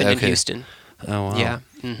divorce happened in Houston. Oh, wow. Yeah.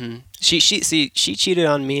 Mm-hmm. She cheated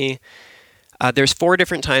on me. There's 4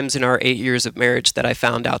 different times in our 8 years of marriage that I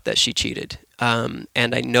found out that she cheated. And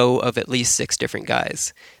I know of at least 6 different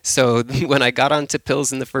guys. So when I got onto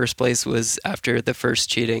pills in the first place was after the first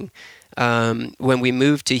cheating. When we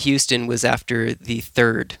moved to Houston was after the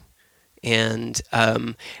 3rd. And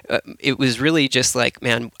it was really just like,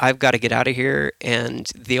 man, I've got to get out of here. And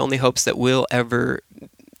the only hopes that we'll ever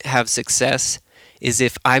have success is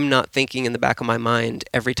if I'm not thinking in the back of my mind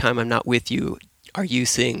every time I'm not with you, are you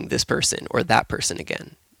seeing this person or that person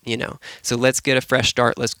again? So let's get a fresh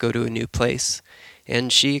start. Let's go to a new place.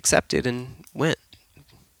 And she accepted and went.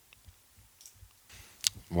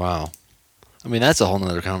 Wow. I mean, that's a whole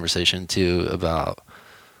nother conversation too about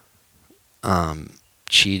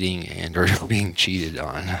cheating and or being cheated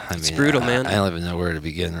on. It's brutal, man. I don't even know where to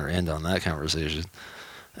begin or end on that conversation.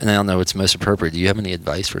 And I don't know what's most appropriate. Do you have any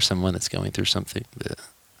advice for someone that's going through something that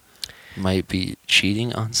might be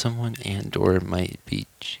cheating on someone and or might be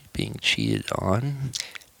being cheated on?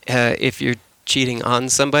 If you're cheating on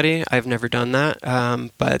somebody, I've never done that,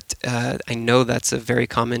 but I know that's a very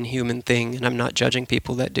common human thing, and I'm not judging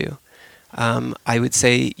people that do. I would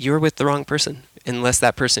say you're with the wrong person, unless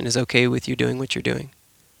that person is okay with you doing what you're doing.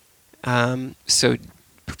 So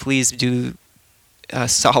please do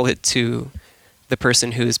solid to the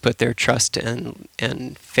person who has put their trust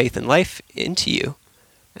and faith in life into you,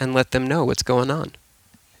 and let them know what's going on.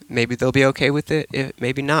 maybe they'll be okay with it,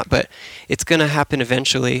 maybe not, but it's going to happen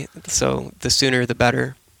eventually, so the sooner the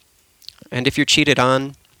better. And if you're cheated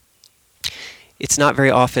on, it's not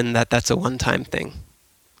very often that that's a one-time thing,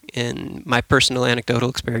 in my personal anecdotal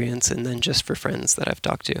experience, and then just for friends that I've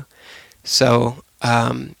talked to. So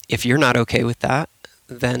if you're not okay with that,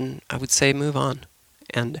 then I would say move on.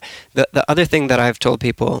 And the other thing that I've told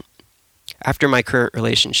people after my current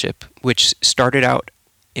relationship, which started out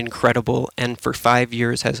incredible and for 5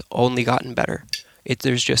 years has only gotten better,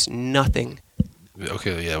 there's just nothing.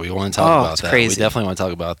 Okay, yeah, we want to talk about it's that. crazy. We definitely want to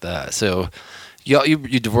talk about that. So,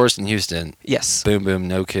 you divorced in Houston. Yes. Boom, boom,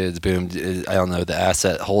 no kids. Boom. I don't know the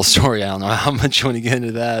asset whole story. I don't know how much you want to get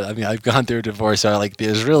into that. I mean, I've gone through a divorce. So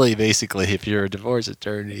there's really basically, if you're a divorce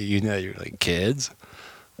attorney, you're like kids,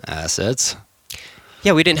 assets.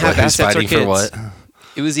 Yeah, we didn't have Who's assets or fighting kids. for what?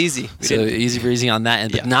 It was easy. So easy on that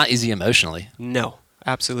end, but Yeah. not easy emotionally. No,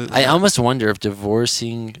 absolutely. I not. almost wonder if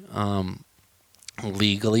divorcing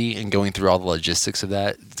legally and going through all the logistics of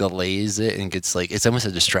that delays it and gets it's almost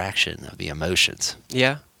a distraction of the emotions.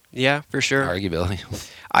 Yeah, for sure. Arguably.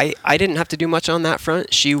 I didn't have to do much on that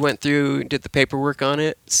front. She went through, did the paperwork on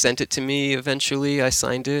it, sent it to me eventually. I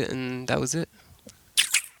signed it, and that was it.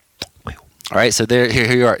 All right, so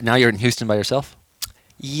here you are. Now you're in Houston by yourself?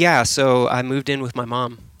 Yeah, so I moved in with my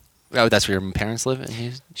mom. Oh, that's where your parents live in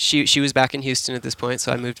Houston? She was back in Houston at this point,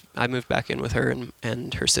 so I moved back in with her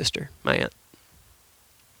and her sister, my aunt.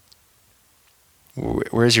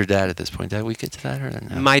 Where's your dad at this point? Did we get to that or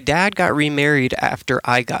no? My dad got remarried after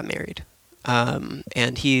I got married,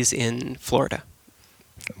 and he's in Florida.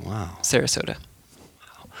 Wow. Sarasota.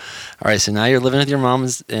 All right, so now you're living with your mom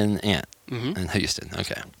and aunt Mm-hmm. in Houston.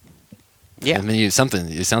 Okay. Yeah. I mean, it sounds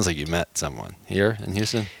like you met someone here in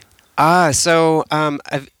Houston. So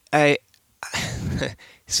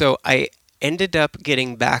so I ended up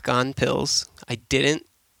getting back on pills. I didn't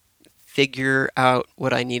figure out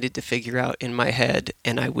what I needed to figure out in my head,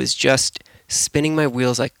 and I was just spinning my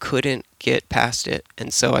wheels. I couldn't get past it,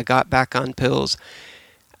 and so I got back on pills.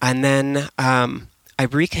 And then I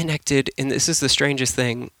reconnected, and this is the strangest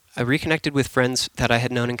thing. I reconnected with friends that I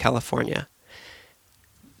had known in California.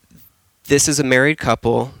 This is a married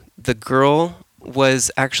couple. The girl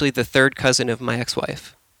was actually the third cousin of my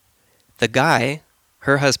ex-wife. The guy,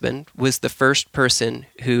 her husband, was the first person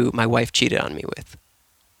who my wife cheated on me with.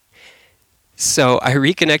 So I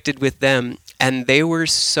reconnected with them, and they were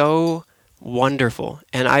so wonderful.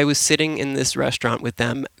 And I was sitting in this restaurant with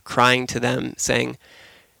them, crying to them, saying,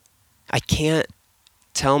 I can't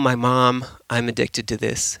tell my mom I'm addicted to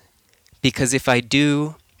this, because if I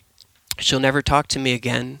do, she'll never talk to me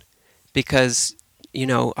again, because,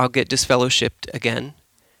 I'll get disfellowshipped again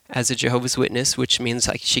as a Jehovah's Witness, which means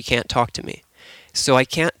she can't talk to me. So I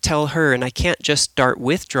can't tell her, and I can't just start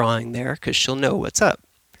withdrawing there because she'll know what's up.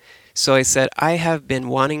 So I said, I have been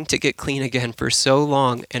wanting to get clean again for so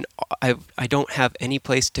long, and I don't have any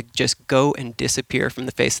place to just go and disappear from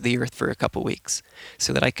the face of the earth for a couple weeks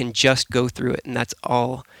so that I can just go through it, and that's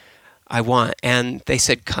all I want. And they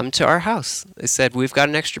said, come to our house. They said, we've got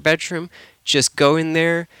an extra bedroom. Just go in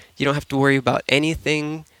there. You don't have to worry about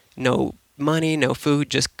anything. No money, no food.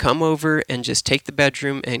 Just come over and just take the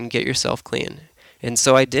bedroom and get yourself clean. And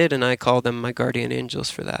so I did, and I call them my guardian angels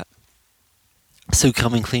for that. So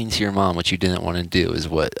coming clean to your mom, what you didn't want to do, is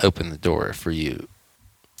what opened the door for you.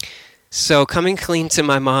 So coming clean to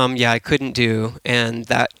my mom, I couldn't do, and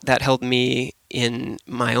that held me, in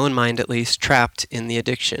my own mind at least, trapped in the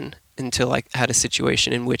addiction until I had a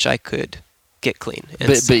situation in which I could get clean. And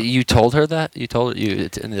But you told her that? You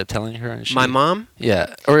ended up telling her? And my mom?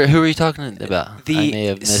 Yeah. Or who are you talking about? The- I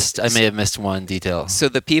may have missed one detail. So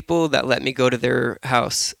the people that let me go to their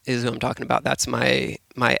house is who I'm talking about. That's my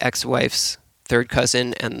ex-wife's third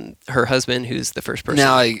cousin and her husband, who's the first person.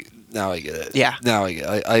 Now I get it. Yeah. Now I get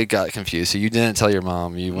it. I got confused. So you didn't tell your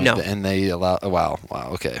mom. You went No. and they allowed. Oh, wow.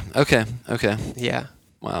 Okay. Yeah.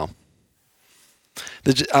 Wow.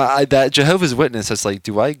 That Jehovah's Witness, it's like,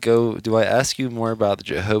 do I ask you more about the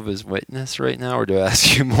Jehovah's Witness right now, or do I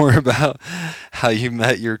ask you more about how you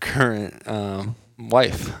met your current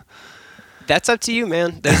wife? That's up to you,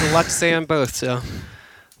 man. There's a lot to say on both, so.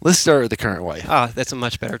 Let's start with the current wife. That's a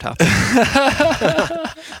much better topic.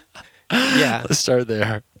 Yeah. Let's start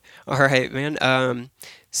there. All right, man.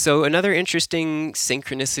 So another interesting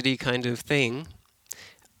synchronicity kind of thing.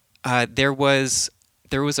 There was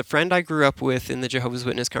a friend I grew up with in the Jehovah's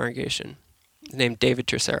Witness congregation named David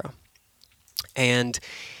Tercero. And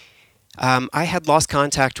I had lost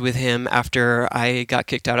contact with him after I got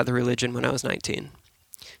kicked out of the religion when I was 19.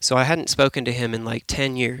 So I hadn't spoken to him in like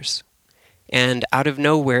 10 years. And out of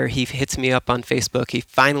nowhere, he hits me up on Facebook. He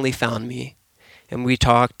finally found me. and we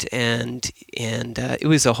talked, and it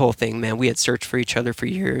was a whole thing, man. We had searched for each other for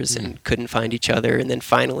years and couldn't find each other, and then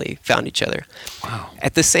finally found each other. Wow.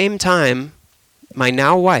 At the same time, my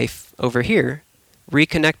now wife over here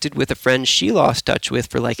reconnected with a friend she lost touch with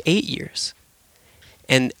for like 8 years.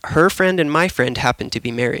 And her friend and my friend happened to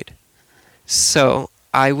be married. So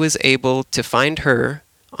I was able to find her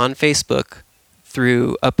on Facebook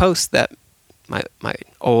through a post that my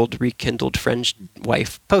old rekindled friend's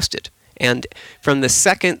wife posted. And from the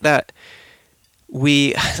second that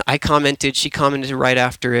I commented, she commented right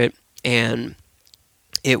after it, and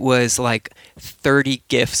it was like 30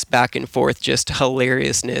 GIFs back and forth, just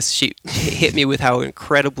hilariousness. She hit me with how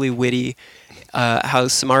incredibly witty, how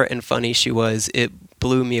smart and funny she was. It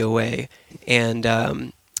blew me away. And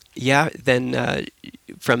then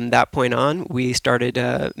from that point on, we started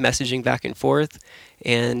messaging back and forth,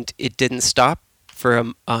 and it didn't stop.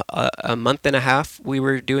 For a month and a half, we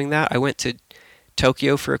were doing that. I went to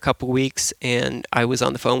Tokyo for a couple weeks, and I was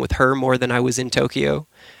on the phone with her more than I was in Tokyo.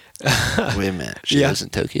 Wait a minute. She lives in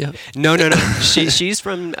Tokyo? No. She's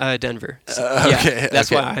from Denver. Okay.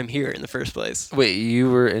 That's why I'm here in the first place. Wait,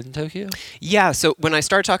 you were in Tokyo? Yeah. So when I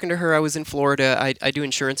started talking to her, I was in Florida. I do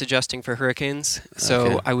insurance adjusting for hurricanes.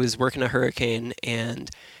 So I was working a hurricane,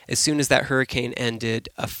 and as soon as that hurricane ended,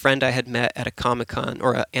 a friend I had met at a Comic-Con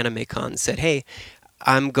or an Anime Con said, "Hey,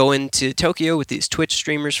 I'm going to Tokyo with these Twitch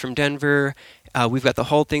streamers from Denver. We've got the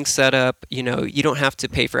whole thing set up. You don't have to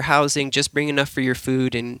pay for housing. Just bring enough for your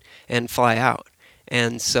food and fly out."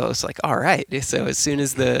 And so it's like, all right. So as soon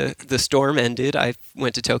as the storm ended, I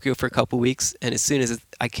went to Tokyo for a couple weeks. And as soon as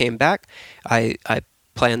I came back, I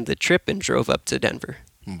planned the trip and drove up to Denver.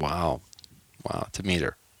 Wow. To meet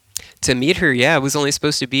her. To meet her, yeah. I was only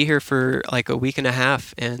supposed to be here for like a week and a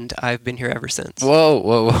half, and I've been here ever since.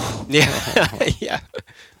 Whoa. Yeah. Yeah.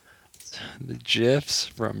 The GIFs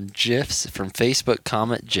from Facebook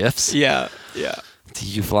comment GIFs. Yeah. To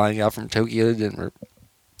you flying out from Tokyo to Denver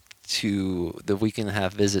to the week and a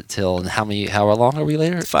half visit till, and how long are we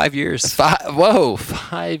later? 5 years.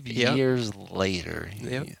 5 years later.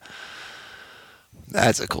 Yep.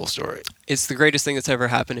 That's a cool story. It's the greatest thing that's ever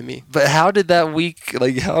happened to me. But how did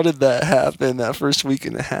that happen, that first week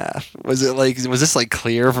and a half? Was this like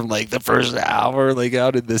clear from like the first hour? Like, how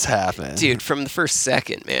did this happen? Dude, from the first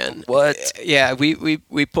second, man. What? Yeah, we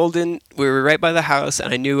pulled in, we were right by the house,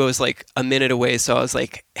 and I knew I was like a minute away, so I was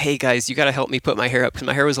like, "Hey guys, you gotta help me put my hair up," because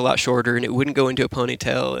my hair was a lot shorter, and it wouldn't go into a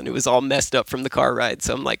ponytail, and it was all messed up from the car ride,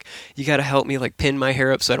 so I'm like, "You gotta help me like pin my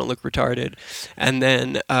hair up so I don't look retarded." And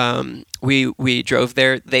then we drove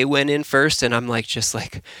there. They went in first, and I'm like, just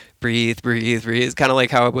like, breathe. It's kind of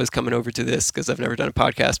like how I was coming over to this, because I've never done a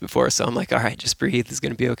podcast before. So I'm like, all right, just breathe. It's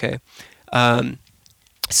going to be okay.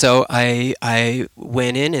 So I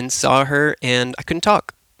went in and saw her, and I couldn't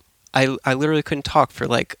talk. I literally couldn't talk for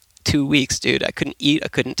like 2 weeks, dude. I couldn't eat. I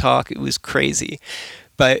couldn't talk. It was crazy.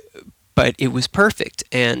 But it was perfect.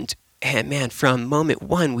 And man, from moment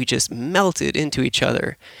one, we just melted into each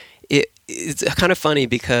other. It's kind of funny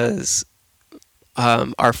because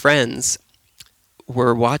our friends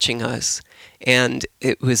were watching us, and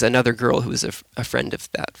it was another girl who was a friend of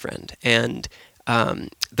that friend, and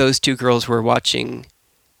those two girls were watching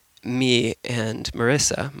me and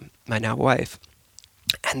Marissa, my now wife,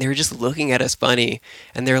 and they were just looking at us funny,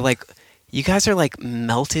 and they're like, "You guys are like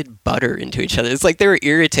melted butter into each other." It's like they were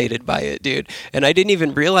irritated by it, dude. And I didn't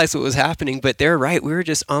even realize what was happening, but they're right. We were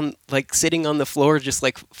just sitting on the floor, just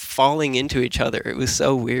like falling into each other. It was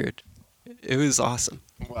so weird. It was awesome.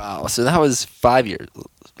 Wow. So that was 5 years.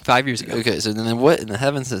 5 years ago. Okay. So then what in the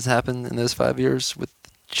heavens has happened in those 5 years with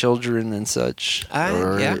children and such?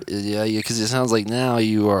 Yeah. Yeah. Because it sounds like now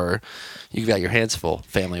you've got your hands full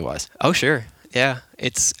family wise. Oh, sure. Yeah.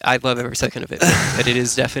 I love every second of it, but it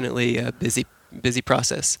is definitely a busy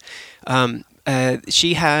process.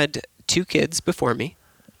 She had 2 kids before me.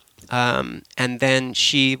 And then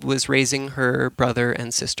she was raising her brother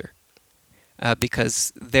and sister.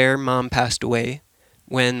 Because their mom passed away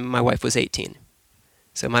when my wife was 18.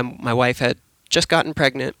 So my wife had just gotten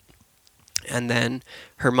pregnant, and then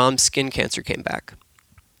her mom's skin cancer came back.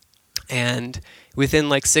 And within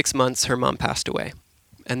like 6 months, her mom passed away.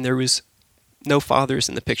 And there was no fathers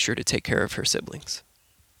in the picture to take care of her siblings.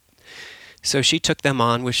 So she took them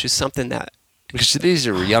on, which is something that... Because these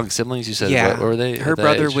are young siblings, you said? Yeah. What were they? Her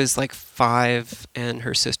brother was like 5, and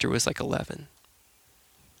her sister was like 11.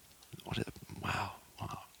 Wow.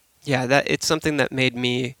 Yeah, it's something that made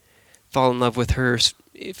me fall in love with her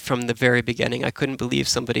from the very beginning. I couldn't believe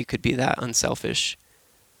somebody could be that unselfish.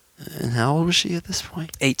 And how old was she at this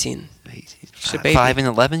point? 18. 18. She's a baby. 5 and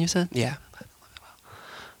 11, you said? Yeah.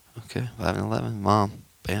 Okay, 5 and 11. Mom.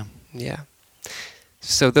 Bam. Yeah.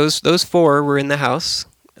 So those four were in the house.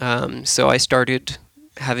 So I started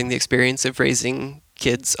having the experience of raising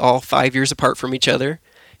kids all 5 years apart from each other,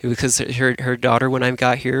 because her daughter, when I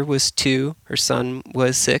got here, was 2, her son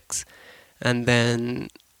was 6, and then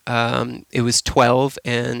it was 12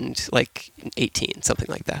 and like 18, something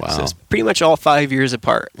like that. Wow. So it's pretty much all 5 years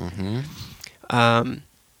apart. Mm-hmm.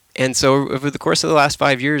 And so over the course of the last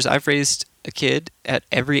 5 years, I've raised a kid at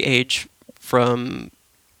every age from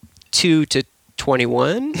 2 to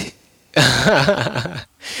 21. I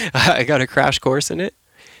got a crash course in it.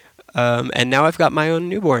 And now I've got my own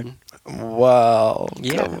newborn. Wow.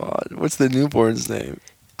 Yeah. Come on. What's the newborn's name?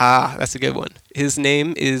 That's a good one. His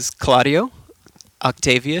name is Claudio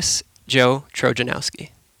Octavius Joe Trojanwoski.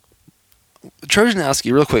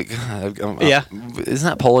 Trojanwoski, real quick. Yeah. Isn't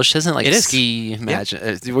that Polish? Isn't it like It is. ski magic?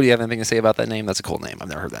 What do you have anything to say about that name? That's a cool name. I've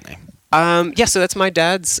never heard that name. Yeah, so that's my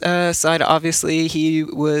dad's side. Obviously, he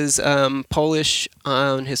was Polish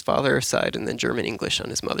on his father's side and then German English on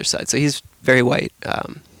his mother's side. So he's very white.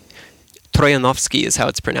 Trojanwoski is how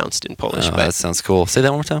it's pronounced in Polish. Oh, but that sounds cool. Say that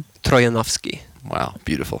one more time. Trojanwoski. Wow,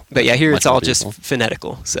 beautiful. But yeah, here Much it's all more just beautiful.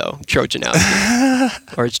 phonetical. So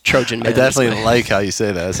Trojanowski. Or it's Trojan man. I definitely like how you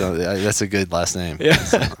say that. That's a good last name. Yeah.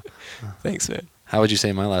 Thanks, man. How would you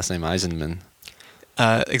say my last name? Eisenman.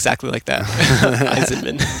 Exactly like that.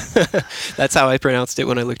 Eisenman. That's how I pronounced it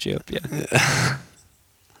when I looked you up. Yeah.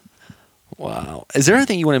 Wow. Is there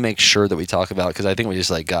anything you want to make sure that we talk about? Because I think we just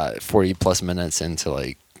like got 40 plus minutes into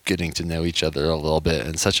like getting to know each other a little bit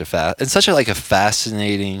in such a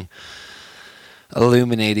fascinating,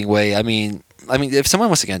 illuminating way. I mean, if someone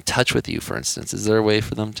wants to get in touch with you, for instance, is there a way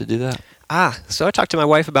for them to do that? So I talked to my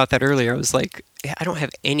wife about that earlier. I was like, I don't have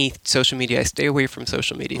any social media. I stay away from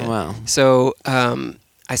social media. Wow. So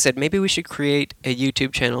I said, maybe we should create a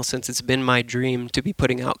YouTube channel, since it's been my dream to be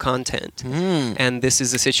putting out content. And this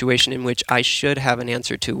is a situation in which I should have an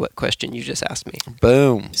answer to what question you just asked me.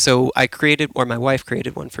 Boom. So my wife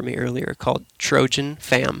created one for me earlier called Trojan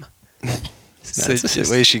Fam. That's the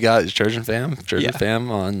way she got is Trojan Fam. Trojan Yeah. Fam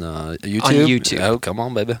on YouTube. On YouTube. Oh, come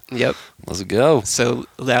on, baby. Yep. Let's go. So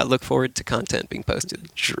look forward to content being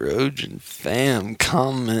posted. Trojan Fam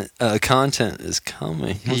content is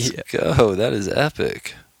coming. Let's Yeah. go. That is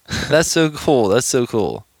epic. That's so cool. That's so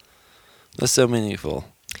cool. That's so meaningful.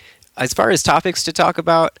 As far as topics to talk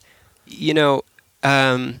about,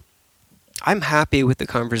 I'm happy with the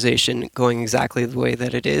conversation going exactly the way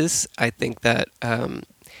that it is. I think that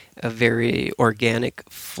a very organic,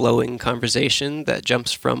 flowing conversation that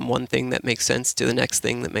jumps from one thing that makes sense to the next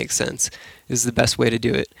thing that makes sense is the best way to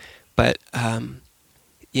do it. But,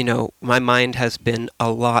 my mind has been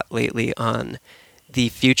a lot lately on the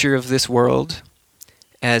future of this world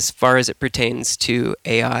as far as it pertains to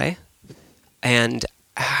AI and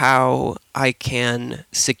how I can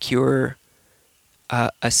secure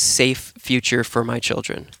a safe future for my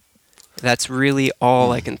children. That's really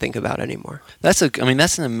all I can think about anymore. That's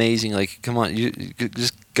an amazing, like, come on, you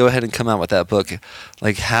just go ahead and come out with that book,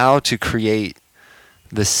 like how to create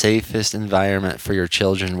the safest environment for your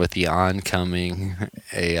children with the oncoming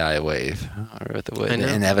AI wave, or with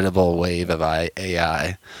the inevitable wave of AI.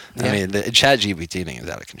 Yeah. I mean, the ChatGPT thing is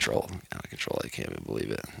out of control. I can't even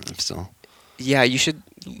believe it. I'm still. Yeah, you should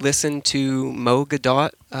listen to Mo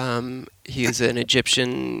Gadot. He is an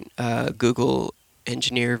Egyptian Google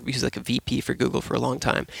engineer. He was like a VP for Google for a long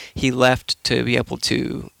time. He left to be able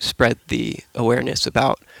to spread the awareness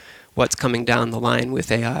about what's coming down the line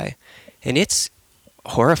with AI. And it's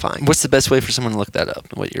horrifying. What's the best way for someone to look that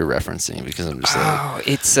up? What you're referencing? Because I'm just like,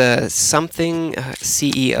 it's something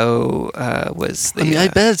CEO was the. I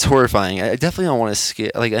bet it's horrifying. I definitely don't want to scare.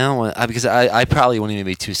 Like, I don't want because I probably wouldn't even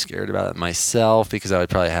be too scared about it myself, because I would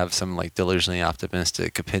probably have some like delusionally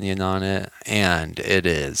optimistic opinion on it, and it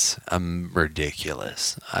is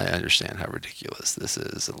ridiculous. I understand how ridiculous this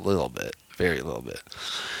is. A little bit, very little bit.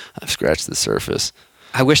 I've scratched the surface.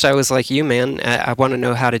 I wish I was like you, man. I want to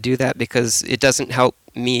know how to do that, because it doesn't help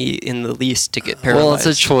me in the least to get paralyzed. Well, it's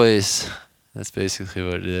a choice. That's basically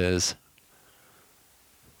what it is.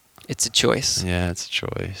 It's a choice. Yeah, it's a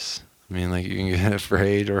choice. I mean, like, you can get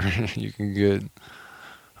afraid, or you can get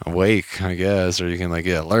awake, I guess, or you can like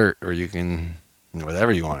get alert, or you can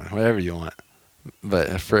whatever you want. But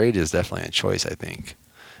afraid is definitely a choice, I think.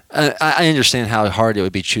 I understand how hard it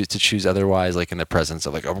would be to choose otherwise, like in the presence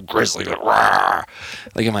of like a grizzly,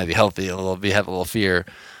 like it might be healthy have a little fear,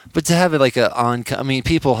 but to have it like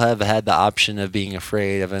people have had the option of being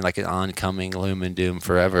afraid of like an oncoming gloom and doom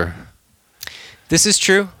forever. This is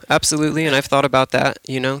true. absolutely. And I've thought about that.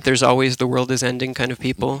 There's always the world is ending kind of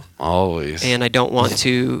people. Always. And I don't want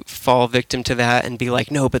to fall victim to that and be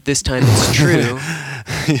like, no, but this time it's true.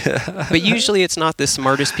 Yeah. But usually it's not the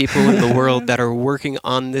smartest people in the world that are working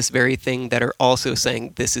on this very thing that are also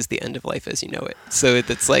saying this is the end of life as you know it. So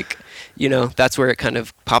it's like, that's where it kind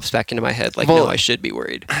of pops back into my head. Like, no, I should be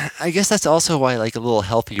worried. I guess that's also why like a little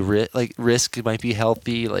healthy risk might be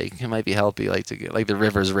healthy. Like it might be healthy like to get like the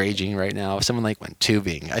river's raging right now. If someone like went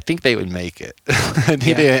tubing, I think they would make it. I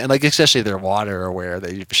think like especially if they're water aware,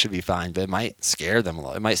 they should be fine. But it might scare them a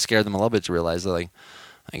little. It might scare them a little bit to realize that like,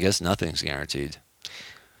 I guess nothing's guaranteed.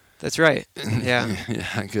 That's right. Yeah.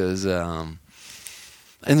 Yeah, because and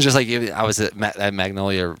just like I was at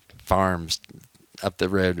Magnolia Farms up the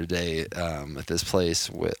road today at this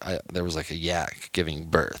place. There was like a yak giving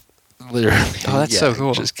birth. Literally. Oh, that's so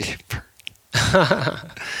cool. Just gave birth.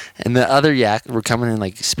 And the other yak were coming and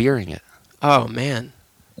like spearing it. Oh man.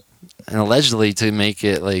 And allegedly to make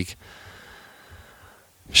it like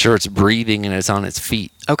sure it's breathing and it's on its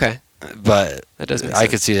feet. Okay. But that doesn't. I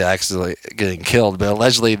could see it actually getting killed. But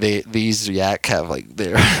allegedly, these yak have like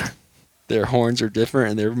their horns are different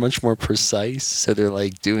and they're much more precise. So they're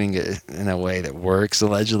like doing it in a way that works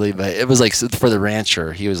allegedly. But it was like for the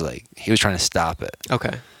rancher, he was trying to stop it.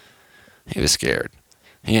 Okay. He was scared.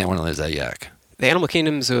 He didn't want to lose that yak. The animal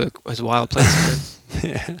kingdom's a wild place.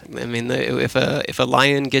 Yeah. I mean, if a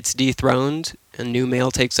lion gets dethroned, a new male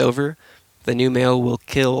takes over, the new male will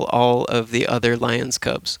kill all of the other lion's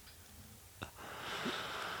cubs.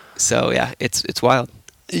 So yeah, it's wild.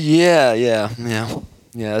 Yeah.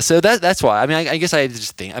 So that's why. I mean, I guess I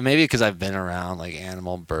just think maybe because I've been around like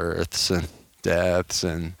animal births and deaths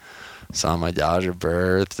and saw my daughter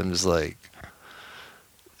birth. I'm just like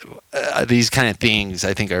these kind of things.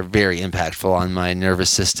 I think are very impactful on my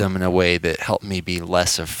nervous system in a way that helped me be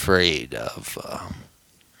less afraid of,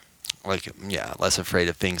 less afraid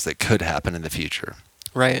of things that could happen in the future.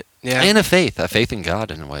 Right. Yeah. And a faith in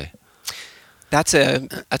God in a way. That's an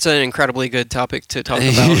incredibly good topic to talk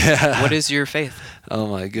about. Yeah. What is your faith? Oh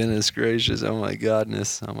my goodness gracious. Oh my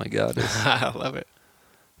godness. I love it.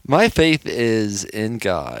 My faith is in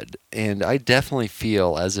God, and I definitely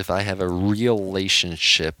feel as if I have a real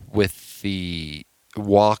relationship with the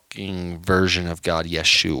walking version of God,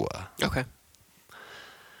 Yeshua. Okay.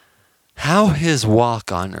 How his walk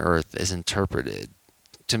on earth is interpreted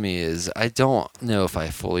to me is, I don't know if I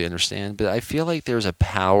fully understand, but I feel like there's a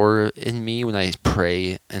power in me when I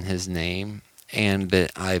pray in his name, and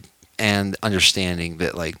understanding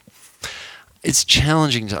that like it's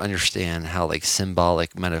challenging to understand how like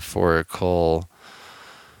symbolic, metaphorical,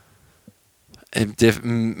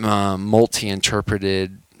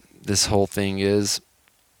 multi-interpreted this whole thing is.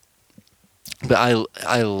 But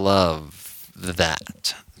I love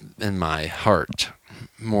that in my heart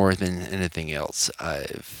more than anything else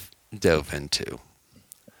I've dove into.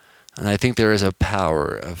 And I think there is a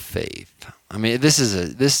power of faith. I mean,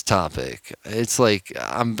 this topic, it's like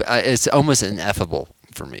it's almost ineffable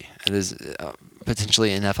for me. It is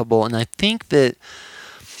potentially ineffable, and I think that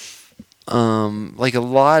like a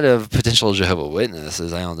lot of potential Jehovah's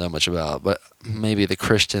Witnesses, I don't know much about, but maybe the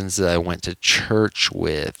Christians that I went to church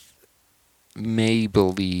with may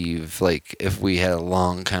believe, like if we had a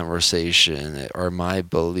long conversation or my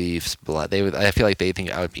beliefs, I feel like they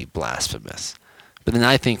think I would be blasphemous. But then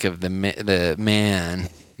I think of the man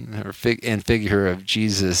and figure of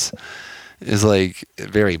Jesus is like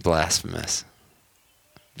very blasphemous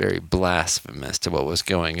to what was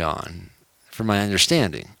going on, from my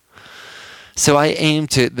understanding. So I aim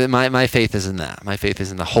to my faith is in that. My faith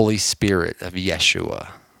is in the Holy Spirit of Yeshua.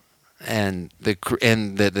 And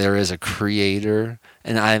that there is a creator,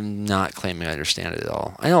 and I'm not claiming I understand it at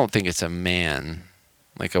all. I don't think it's a man,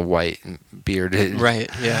 like a white bearded. Right.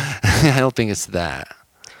 Yeah. I don't think it's that.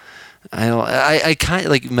 I kind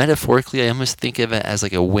of like metaphorically. I almost think of it as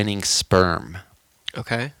like a winning sperm.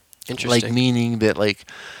 Okay. Interesting. Like meaning that like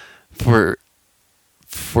for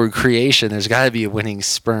creation, there's got to be a winning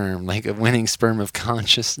sperm, like a winning sperm of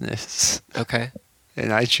consciousness. Okay.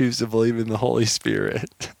 And I choose to believe in the Holy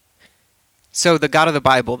Spirit. So the God of the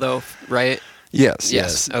Bible, though, right? Yes.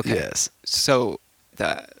 Okay. Yes. So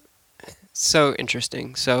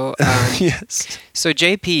interesting. So yes. So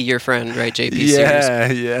JP, your friend, right? JP.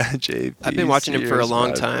 Yeah, JP. I've been watching him for a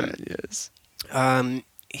long time. Friend, yes.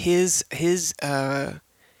 His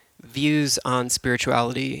views on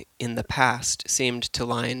spirituality in the past seemed to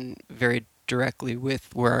line very directly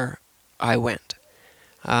with where I went.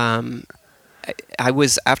 I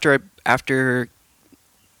was after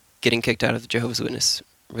getting kicked out of the Jehovah's Witness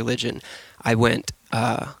religion, I went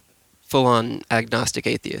full-on agnostic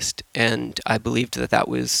atheist, and I believed that that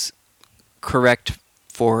was correct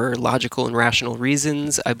for logical and rational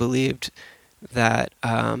reasons. I believed that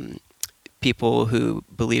people who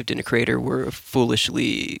believed in a creator were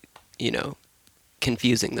foolishly,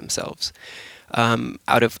 confusing themselves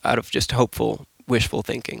out of just hopeful, wishful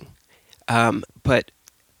thinking. But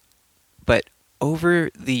over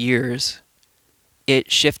the years,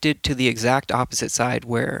 it shifted to the exact opposite side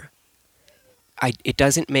where it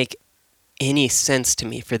doesn't make any sense to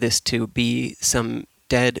me for this to be some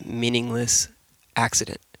dead, meaningless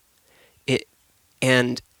accident.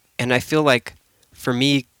 And I feel like, for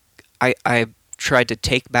me, I tried to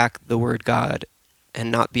take back the word God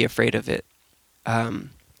and not be afraid of it. And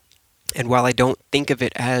while I don't think of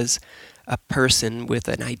it as a person with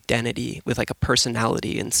an identity, with like a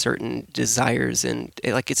personality and certain desires, and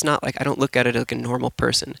it's not like, I don't look at it like a normal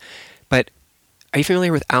person. But are you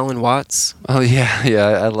familiar with Alan Watts? Oh yeah.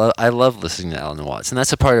 I love listening to Alan Watts, and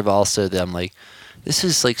that's a part of also that I'm like, this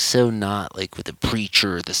is like so not like what the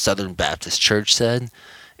preacher or the Southern Baptist Church said,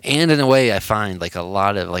 and in a way I find like a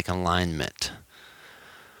lot of like alignment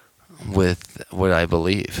with what I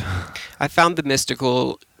believe. I found the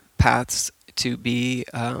mystical paths to be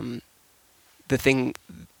the thing,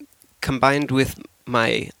 combined with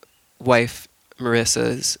my wife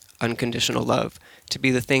Marissa's unconditional love, to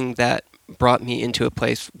be the thing that brought me into a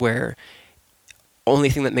place where only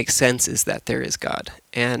thing that makes sense is that there is God,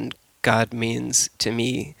 and God means to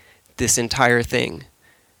me this entire thing,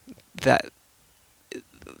 that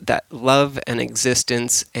love and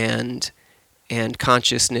existence and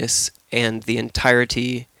consciousness and the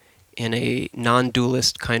entirety in a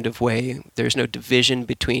non-dualist kind of way. There's no division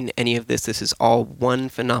between any of this. This is all one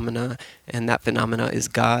phenomena, and that phenomena is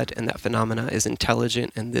God, and that phenomena is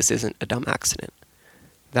intelligent, and this isn't a dumb accident.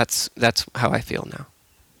 That's how I feel now.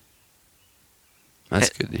 That's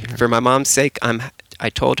good to hear. For my mom's sake, I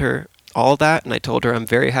told her all that, and I told her I'm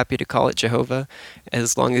very happy to call it Jehovah,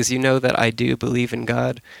 as long as you know that I do believe in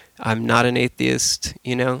God. I'm not an atheist,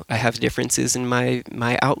 I have differences in my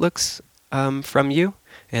outlooks from you,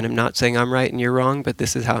 and I'm not saying I'm right and you're wrong, but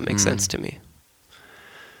this is how it makes sense to me.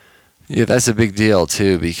 Yeah, that's a big deal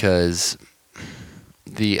too, because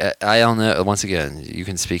I don't know, once again, you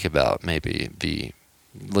can speak about maybe the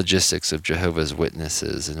logistics of Jehovah's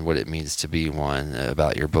Witnesses and what it means to be one,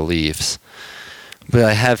 about your beliefs. But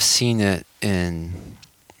I have seen it in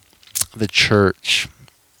the church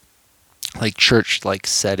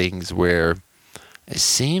settings where it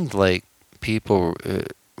seemed like people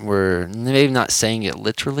were maybe not saying it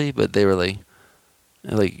literally, but they were like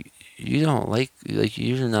you don't like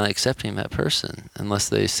you're not accepting that person unless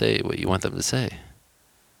they say what you want them to say.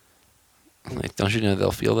 Like, don't you know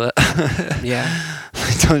they'll feel that? Yeah.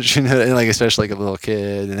 Don't you know, like, especially like a little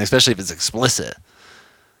kid, and especially if it's explicit.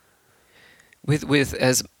 With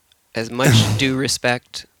as much due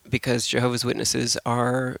respect, because Jehovah's Witnesses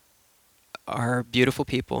are beautiful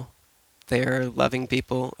people. They are loving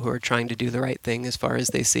people who are trying to do the right thing as far as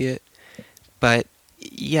they see it. But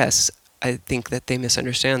yes, I think that they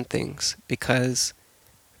misunderstand things, because,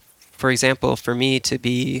 for example, for me to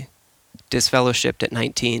be disfellowshipped at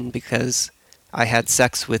 19 because I had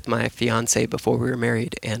sex with my fiance before we were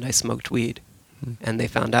married and I smoked weed, and they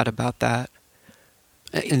found out about that.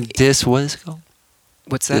 And what is it called?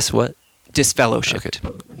 What's that? What? Disfellowshipped.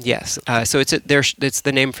 Okay. Yes. So it's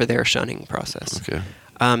the name for their shunning process. Okay.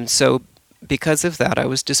 So because of that, I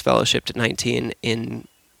was disfellowshipped at 19. And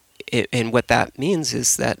what that means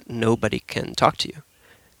is that nobody can talk to you.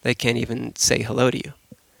 They can't even say hello to you.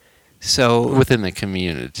 So within the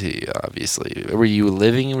community, obviously, were you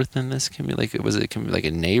living within this community? Like, was it like a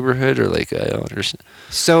neighborhood, or like, I don't understand.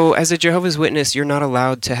 So as a Jehovah's Witness, you're not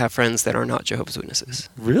allowed to have friends that are not Jehovah's Witnesses.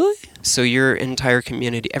 Really? So your entire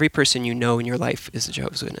community, every person you know in your life is a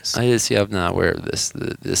Jehovah's Witness. I'm not aware of this,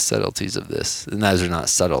 the subtleties of this, and those are not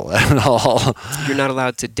subtle at all. You're not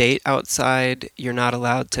allowed to date outside. You're not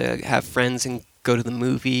allowed to have friends and go to the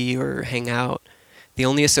movie or hang out. The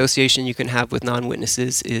only association you can have with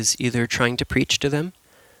non-witnesses is either trying to preach to them,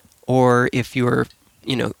 or if you're,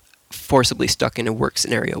 forcibly stuck in a work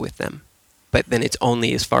scenario with them. But then it's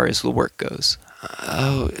only as far as the work goes.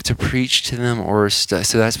 Oh, to preach to them, or so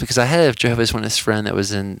that's because I had a Jehovah's Witness friend that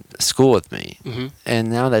was in school with me, and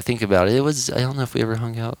now that I think about it, I don't know if we ever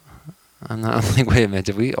hung out. I'm like, wait a minute,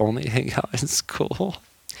 did we only hang out in school?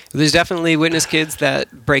 There's definitely witness kids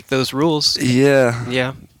that break those rules. Yeah.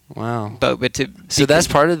 Yeah. Wow. So that's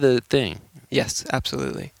part of the thing. Yes,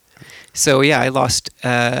 absolutely. So yeah, I lost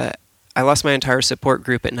my entire support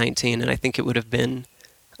group at 19, and I think it would have been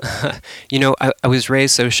I was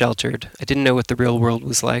raised so sheltered. I didn't know what the real world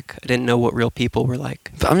was like. I didn't know what real people were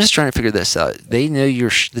like. But I'm just trying to figure this out. They know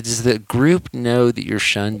does the group know that you're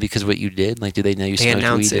shunned because of what you did? Like, do they know you They smoked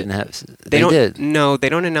announce weed? it. Didn't have, They don't. did. No, they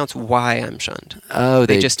don't announce why I'm shunned. Oh,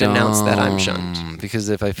 They just announce that I'm shunned. don't. Because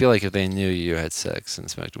if I feel like if they knew you had sex and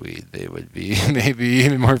smoked weed, they would be maybe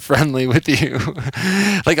even more friendly with you,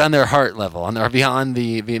 like on their heart level, on their beyond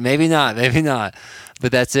the maybe not,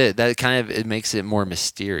 but that's it. That kind of it makes it more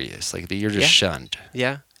mysterious. Like you're just shunned.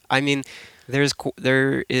 Yeah. I mean,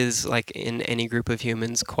 there is like in any group of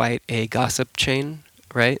humans quite a gossip chain,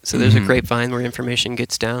 right? So there's a grapevine where information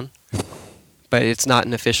gets down, but it's not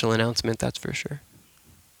an official announcement, that's for sure.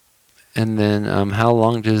 And then, how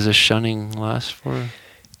long does the shunning last for?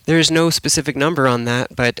 There's no specific number on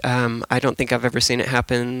that, but I don't think I've ever seen it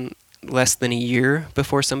happen less than a year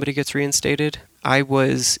before somebody gets reinstated. I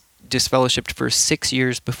was disfellowshipped for 6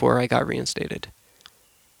 years before I got reinstated.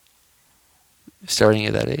 Starting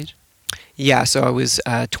at that age? Yeah, so I was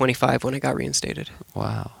 25 when I got reinstated.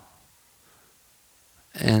 Wow.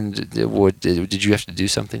 And did you have to do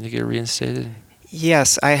something to get reinstated?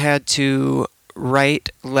 Yes, I had to write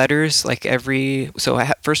letters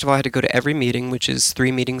first of all I had to go to every meeting, which is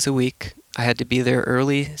 3 meetings a week. I had to be there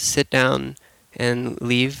early, sit down, and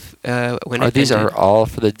leave when it These ended. are all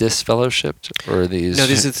for the disfellowshipped, or are these? No,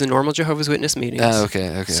 this is the normal Jehovah's Witness meetings. Oh,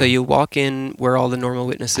 okay. So you walk in where all the normal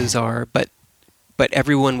witnesses are, but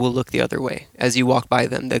everyone will look the other way. As you walk by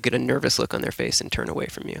them, they'll get a nervous look on their face and turn away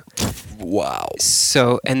from you. Wow.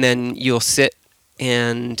 So, and then you'll sit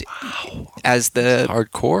and as the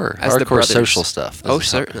hardcore brothers, social stuff.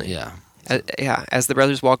 Certainly. Yeah. As the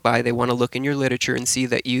brothers walk by, they want to look in your literature and see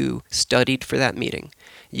that you studied for that meeting.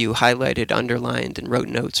 You highlighted, underlined, and wrote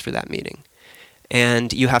notes for that meeting.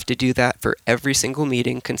 And you have to do that for every single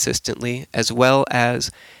meeting consistently, as well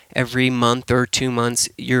as every month or 2 months,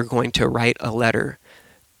 you're going to write a letter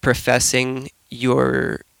professing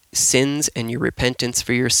your sins and your repentance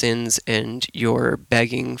for your sins and your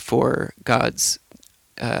begging for God's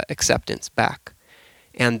acceptance back.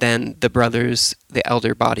 And then the brothers, the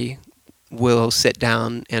elder body, will sit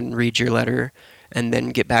down and read your letter and then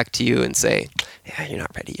get back to you and say, yeah, you're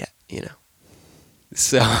not ready yet,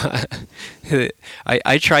 So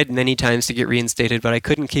I tried many times to get reinstated, but I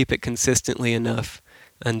couldn't keep it consistently enough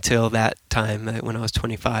until that time when I was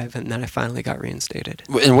 25, and then I finally got reinstated.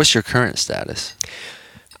 And what's your current status?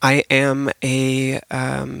 I am a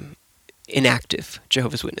inactive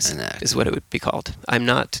Jehovah's Witness, is what it would be called. I'm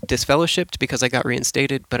not disfellowshipped because I got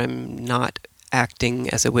reinstated, but I'm not acting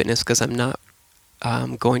as a witness because I'm not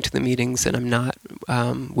going to the meetings and I'm not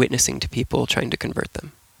witnessing to people trying to convert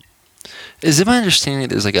them. Is it my understanding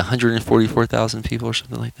there's like 144,000 people or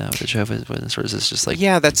something like that with the Jehovah's Witness, or is this just like...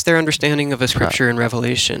 Yeah, that's their understanding of a scripture in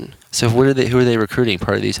Revelation. So who are they recruiting?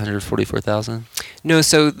 Part of these 144,000? No,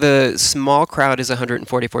 so the small crowd is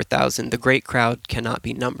 144,000. The great crowd cannot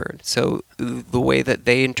be numbered. So the way that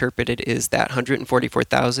they interpret it is that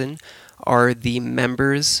 144,000 are the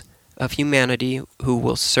members of humanity who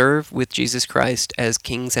will serve with Jesus Christ as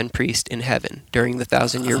kings and priests in heaven during the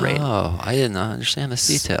 1,000-year reign. Oh, I did not understand this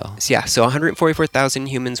detail. So 144,000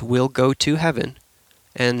 humans will go to heaven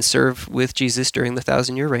and serve with Jesus during the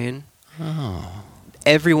 1,000-year reign. Oh.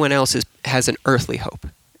 Everyone else has an earthly hope,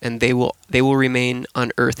 and they will remain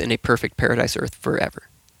on earth in a perfect paradise earth forever.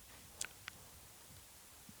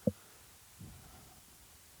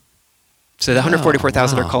 So the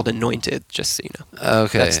 144,000 are called anointed, just so you know.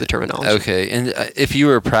 Okay. That's the terminology. Okay. And if you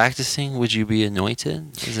were practicing, would you be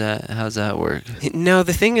anointed? How does that work? No,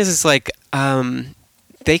 the thing is like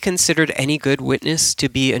they considered any good witness to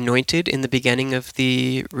be anointed in the beginning of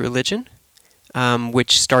the religion,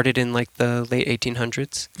 which started in like the late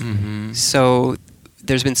 1800s. Mm-hmm. So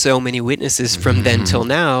there's been so many witnesses from then till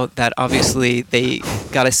now that obviously they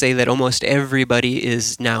got to say that almost everybody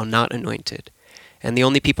is now not anointed. And the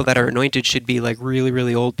only people that are anointed should be like really,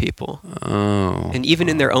 really old people. Oh. And even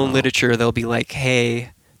in their own literature, they'll be like,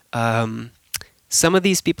 hey, some of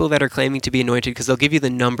these people that are claiming to be anointed, because they'll give you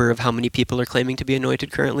the number of how many people are claiming to be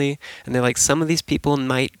anointed currently. And they're like, some of these people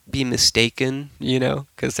might be mistaken,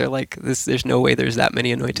 because they're like, there's no way there's that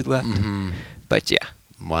many anointed left. Mm-hmm. But yeah.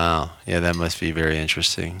 Wow. Yeah, that must be very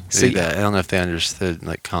interesting. So, I don't know if they understood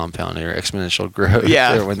like compounding or exponential growth.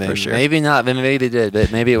 Yeah, for sure. Maybe not. Maybe they did,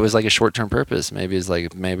 but maybe it was like a short-term purpose. Maybe it's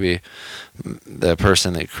like the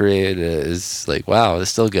person that created it is like, wow,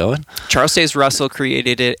 it's still going. Charles Taze Russell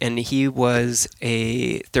created it, and he was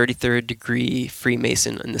a 33rd degree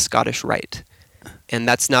Freemason in the Scottish Rite. And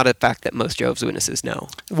that's not a fact that most Jehovah's Witnesses know.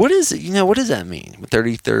 What does that mean?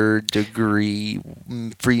 33rd degree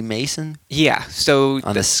Freemason? Yeah. So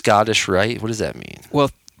on the Scottish Rite, what does that mean? Well,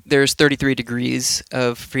 there's 33 degrees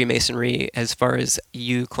of Freemasonry as far as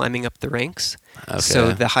you climbing up the ranks. Okay.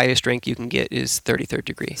 So the highest rank you can get is 33rd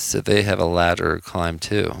degree. So they have a ladder climb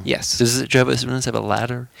too. Yes. Does the Jehovah's Witnesses have a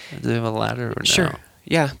ladder? Do they have a ladder or no? Sure.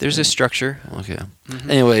 Yeah, there's a structure. Okay. Mhm.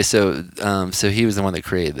 Anyway, so he was the one that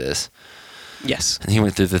created this, Yes. and he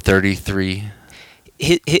went through the 33.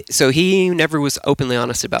 So he never was openly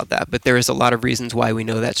honest about that, but there is a lot of reasons why we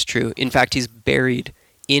know that's true. In fact, he's buried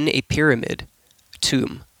in a pyramid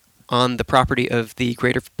tomb on the property of the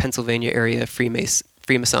Greater Pennsylvania Area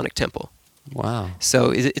Freemasonic Temple. Wow. So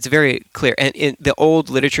it's very clear. And in the old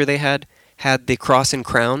literature they had the cross and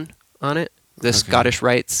crown on it, the Scottish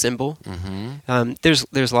Rite symbol. Mm-hmm.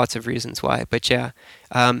 There's lots of reasons why, but yeah,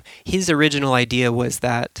 his original idea was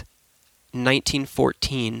that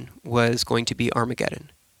 1914 was going to be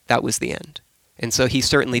Armageddon. That was the end. And so he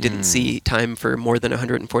certainly didn't see time for more than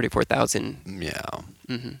 144,000. Yeah.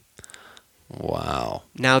 Mm-hmm. Wow.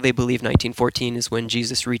 Now they believe 1914 is when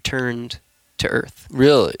Jesus returned to Earth.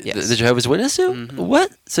 Really? Yes. The Jehovah's Witness do? Mhm.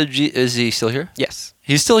 What? So is he still here? Yes.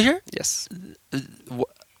 He's still here? Yes.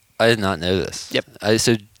 I did not know this. Yep.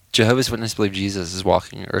 So Jehovah's Witnesses believe Jesus is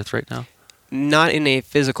walking Earth right now? Not in a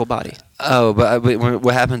physical body. Oh, but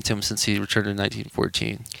what happened to him since he returned in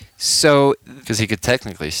 1914? So Because he could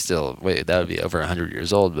technically still wait. That would be over 100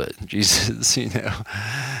 years old. But Jesus,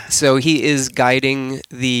 So he is guiding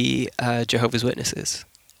the Jehovah's Witnesses.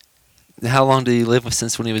 How long did he live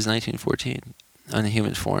since when he was 1914 on a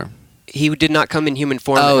human form? He did not come in human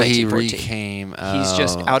form in he 1914. recame. He's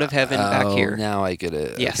just out of heaven back here. Now I get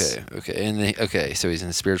it. Yes. Okay. And so he's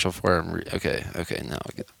in spiritual form. Okay. Now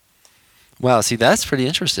I get it. Wow. See, that's pretty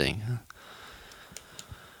interesting.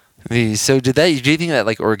 So do you think that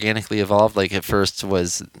like organically evolved? Like at first the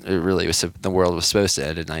world was supposed to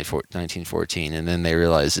end in 1914, and then they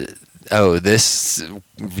realized this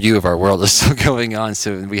view of our world is still going on,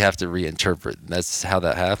 so we have to reinterpret. That's how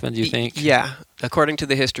that happened, you think? Yeah. According to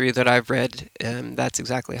the history that I've read, that's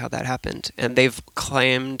exactly how that happened. And they've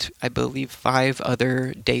claimed, I believe, 5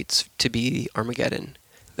 other dates to be Armageddon.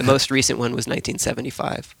 The most recent one was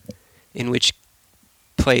 1975, in which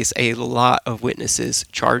place a lot of witnesses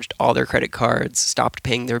charged all their credit cards, stopped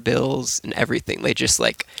paying their bills and everything. They just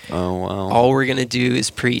oh wow, all we're going to do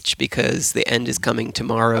is preach because the end is coming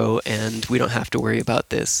tomorrow and we don't have to worry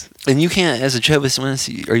about this. And you can't, as a Jehovah's Witness,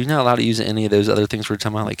 are you not allowed to use any of those other things we're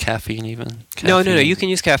talking about, like caffeine even? No, you can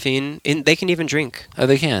use caffeine. They can even drink. Oh,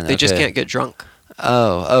 they can? They just can't get drunk.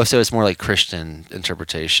 Oh, so it's more like Christian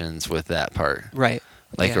interpretations with that part. Right.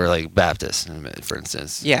 Or like Baptist, for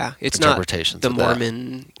instance. Yeah, it's not interpretations the of that.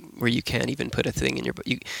 Mormon where you can't even put a thing in your...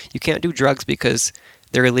 You can't do drugs because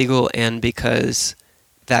they're illegal and because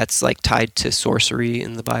that's like tied to sorcery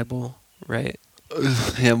in the Bible, right?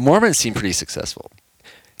 Yeah, Mormons seem pretty successful.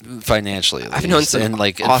 Financially, at I've least, known some and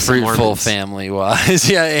like awesome fruitful Mormons. family-wise,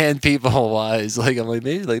 yeah, and people-wise. Like I'm like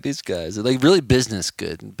maybe like these guys are like really business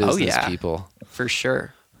people. For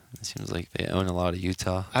sure. It seems like they own a lot of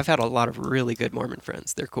Utah. I've had a lot of really good Mormon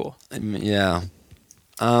friends. They're cool. Yeah.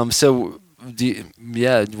 So,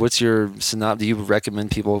 what's your synopsis? Do you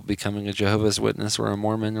recommend people becoming a Jehovah's Witness or a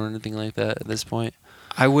Mormon or anything like that at this point?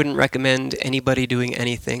 I wouldn't recommend anybody doing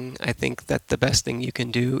anything. I think that the best thing you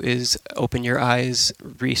can do is open your eyes,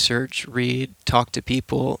 research, read, talk to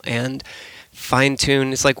people, and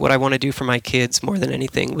fine-tune. It's like what I want to do for my kids more than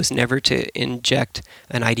anything was never to inject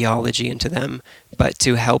an ideology into them, but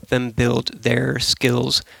to help them build their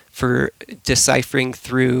skills for deciphering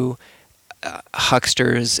through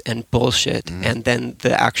hucksters and bullshit and then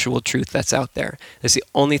the actual truth that's out there. That's the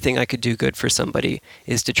only thing I could do good for somebody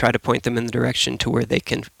is to try to point them in the direction to where they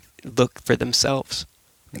can look for themselves.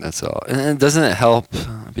 That's all. And doesn't it help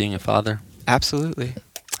being a father? Absolutely.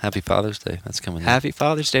 Happy Father's Day. That's coming up. Happy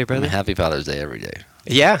Father's Day, I brother. mean, Happy Father's Day every day.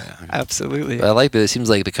 Yeah, absolutely. But I like that. It seems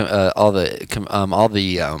like the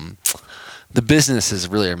businesses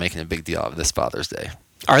really are making a big deal of this Father's Day.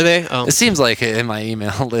 Are they? Oh. It seems like it in my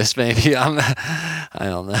email list. Maybe I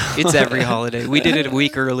don't know. It's every holiday. We did it a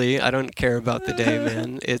week early. I don't care about the day,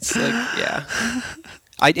 man. It's like, yeah.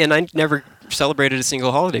 I never celebrated a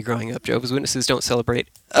single holiday growing up. Jehovah's Witnesses don't celebrate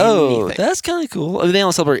anything. That's kind of cool. I mean, they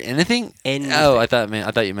don't celebrate anything? Anything. Oh, I thought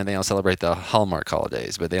you meant they don't celebrate the Hallmark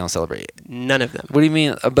holidays, but they don't celebrate. None of them. What do you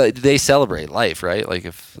mean? But they celebrate life, right? Like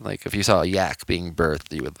if you saw a yak being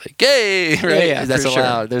birthed, you would yay, right? Yeah, That's for sure.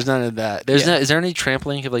 allowed. There's none of that. Is there any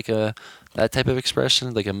trampling of that type of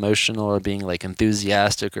expression, like emotional or being like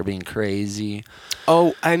enthusiastic or being crazy?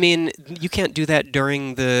 Oh, I mean, you can't do that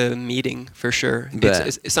during the meeting for sure.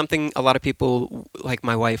 It's something a lot of people, like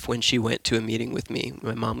my wife, when she went to a meeting with me,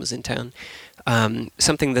 my mom was in town,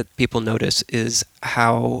 something that people notice is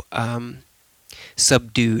how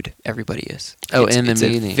subdued everybody is. Oh, It's- in the it's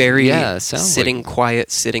meeting. A very Yeah, it sounds sitting like-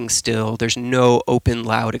 quiet, sitting still. There's no open,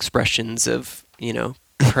 loud expressions of,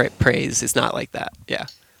 praise. It's not like that. Yeah.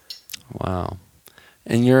 Wow.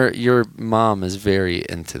 And your mom is very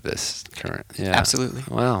into this current. Yeah. Absolutely.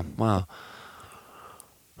 Wow.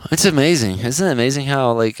 It's amazing. Isn't it amazing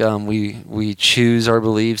how we choose our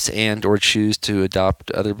beliefs and or choose to adopt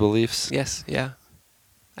other beliefs? Yes. Yeah.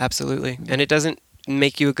 Absolutely. And it doesn't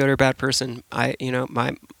make you a good or bad person.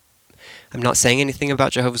 I'm not saying anything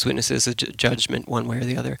about Jehovah's Witnesses, a judgment one way or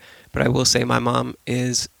the other, but I will say my mom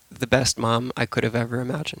is the best mom I could have ever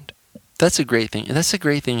imagined. That's a great thing. That's a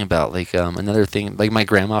great thing about another thing. Like my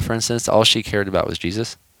grandma, for instance, all she cared about was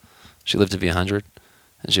Jesus. She lived to be 100,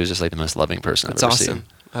 and she was just like the most loving person That's I've ever awesome. seen.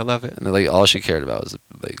 I love it. And all she cared about was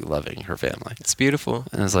loving her family. It's beautiful.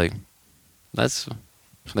 And it's like, that's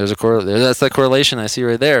that correlation I see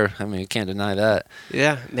right there. I mean, you can't deny that.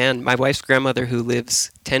 Yeah, man. My wife's grandmother, who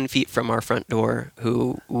lives 10 feet from our front door,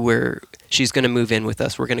 she's going to move in with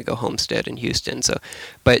us. We're going to go homestead in Houston.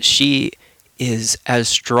 But she is as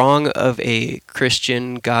strong of a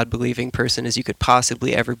Christian, God-believing person as you could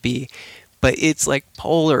possibly ever be. But it's like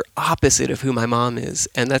polar opposite of who my mom is.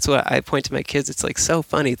 And that's what I point to my kids. It's like so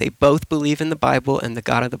funny. They both believe in the Bible and the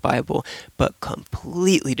God of the Bible, but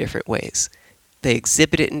completely different ways. They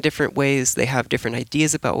exhibit it in different ways. They have different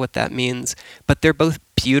ideas about what that means. But they're both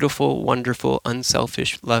beautiful, wonderful,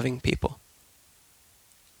 unselfish, loving people.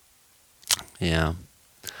 Yeah.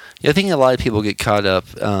 I think a lot of people get caught up,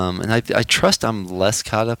 and I trust I'm less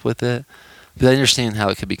caught up with it, but I understand how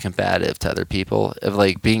it could be combative to other people,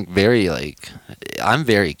 of being very, I'm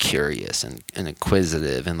very curious and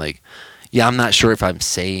inquisitive, and I'm not sure if I'm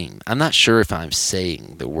saying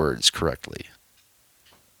the words properly.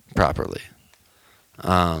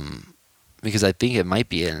 Because I think it might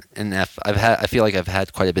be I feel like I've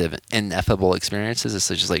had quite a bit of ineffable experiences. It's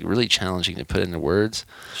just really challenging to put into words.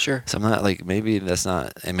 Sure. So I'm not maybe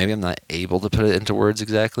I'm not able to put it into words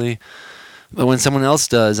exactly. But when someone else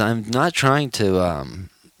does, I'm not trying to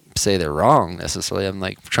say they're wrong necessarily. I'm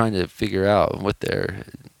trying to figure out what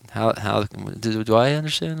how do I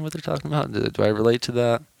understand what they're talking about? Do I relate to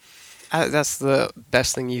that? That's the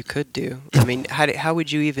best thing you could do. I mean, how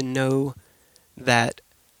would you even know that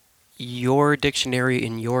your dictionary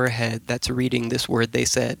in your head that's reading this word they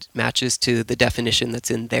said matches to the definition that's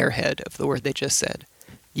in their head of the word they just said?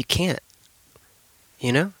 You can't.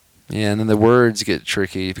 Yeah, and then the words get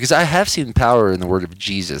tricky, because I have seen power in the word of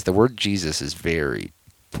Jesus. The word Jesus is very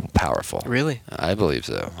powerful. Really? I believe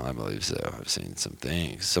so. I've seen some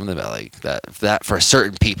things, something about that for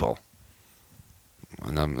certain people.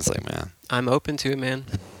 And I'm just man. I'm open to it, man.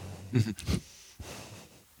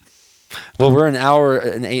 Well, we're an hour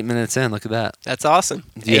and 8 minutes in. Look at that. That's awesome.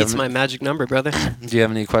 Do you Eight's have- my magic number, brother. Do you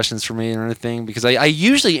have any questions for me or anything? Because I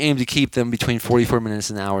usually aim to keep them between 44 minutes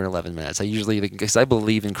and an hour and 11 minutes. Because I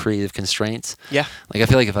believe in creative constraints. Yeah. I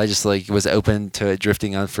feel like if I just was open to it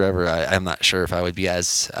drifting on forever, I'm not sure if I would be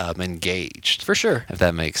as engaged. For sure. If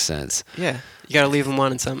that makes sense. Yeah. You got to leave them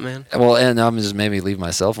wanting something, man. Well, and I'm just maybe leave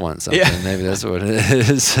myself wanting something. Yeah. Maybe that's what it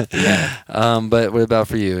is. Yeah. But what about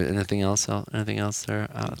for you? Anything else there?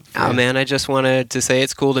 Oh, man, I just wanted to say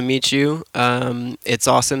it's cool to meet you. It's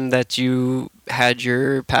awesome that you had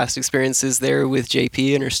your past experiences there with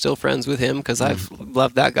JP and are still friends with him, because I've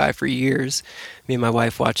loved that guy for years. Me and my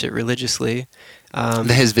wife watch it religiously.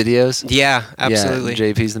 His videos? Yeah, absolutely.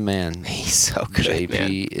 Yeah, JP's the man. He's so good, JP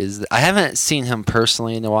man. is. I haven't seen him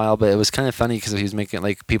personally in a while, but it was kind of funny because he was making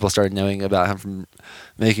people started knowing about him from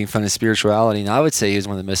making fun of spirituality, and I would say he was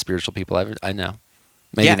one of the most spiritual people I know.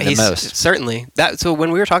 Maybe the most. Certainly. So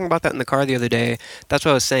when we were talking about that in the car the other day, that's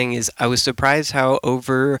what I was saying is I was surprised how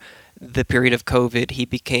over the period of COVID he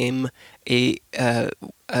became a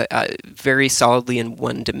very solidly in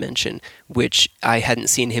one dimension, which I hadn't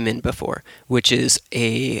seen him in before, which is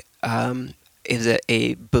a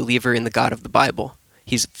believer in the God of the Bible.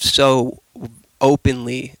 He's so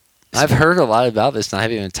openly. I've heard a lot about this, and I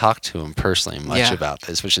haven't even talked to him personally much Yeah. about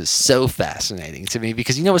this, which is so fascinating to me.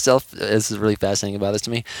 Because you know what else is really fascinating about this to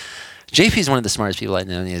me? JP is one of the smartest people I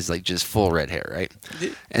know, and he has just full red hair, right?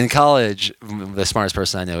 In college, the smartest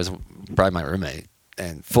person I know is probably my roommate,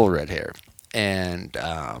 and full red hair. And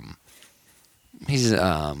he's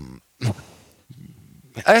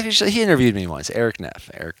actually, he interviewed me once. Eric Neff.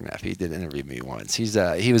 He did interview me once.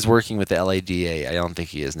 He was working with the LADA. I don't think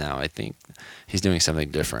he is now. I think he's doing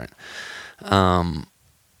something different. But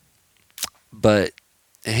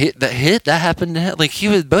that happened to him.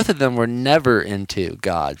 Both of them were never into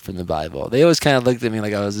God from the Bible. They always kind of looked at me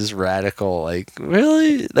like I was this radical.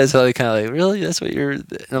 Really? That's how they kind of really? That's what you're.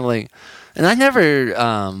 And I'm and I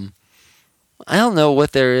never. I don't know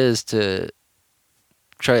what there is to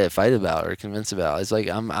try to fight about or convince about. It's like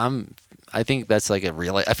I think that's like I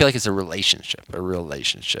feel like it's a relationship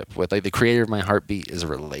with like the creator of my heartbeat is a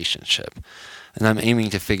relationship, and I'm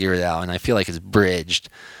aiming to figure it out. And I feel like it's bridged.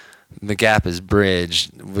 The gap is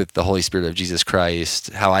bridged with the Holy Spirit of Jesus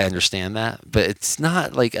Christ. How I understand that, but it's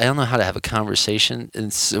not like I don't know how to have a conversation.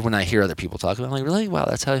 And so when I hear other people talk about it, I'm like, really? Wow,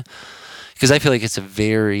 that's how. Because I feel like it's a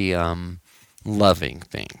very loving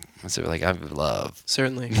thing. So like I love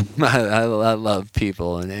Certainly. I love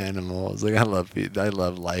people and animals. Like I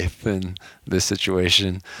love life in this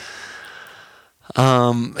situation.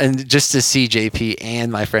 And just to see JP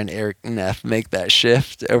and my friend Eric Neff make that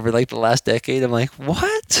shift over like the last decade, I'm like,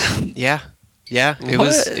 what? Yeah. It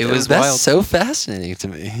was That's wild. so fascinating to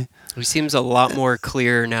me. He seems a lot more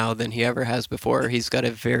clear now than he ever has before. He's got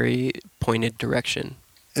a very pointed direction.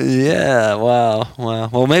 Yeah. Wow.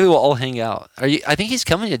 Well, maybe we'll all hang out. I think he's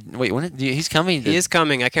coming. He's coming. He is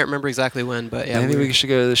coming. I can't remember exactly when, but yeah. Maybe we should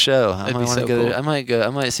go to the show. I That'd might be want to so go. cool. I might go. I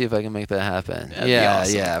might see if I can make that happen. That'd be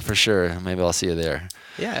awesome. Yeah, for sure. Maybe I'll see you there.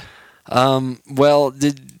 Yeah. Well, so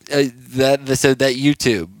that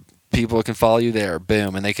YouTube, people can follow you there.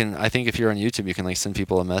 Boom, and they can. I think if you're on YouTube, you can like send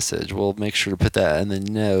people a message. We'll make sure to put that in the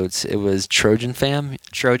notes. It was Trojan Fam.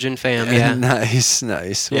 Yeah. Nice.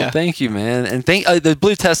 Well, Yeah. thank you, man, and thank the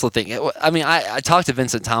blue Tesla thing. I mean, I talked to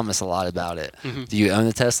Vincent Thomas a lot about it. Mm-hmm. Do you own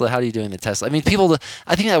a Tesla? How are you doing the Tesla? I mean,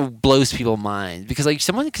 I think that blows people's mind because like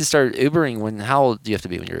someone can start Ubering when how old do you have to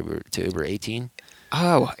be when you're Uber 18?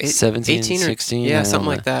 Oh, 17, 18 or 16? Yeah, I something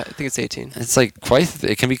don't like that. I think it's 18. It's like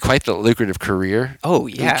it can be quite the lucrative career. Oh,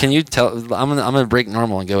 yeah. Can you tell? I'm gonna break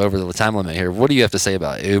normal and go over the time limit here. What do you have to say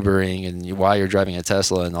about Ubering and why you're driving a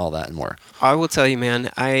Tesla and all that and more? I will tell you, man,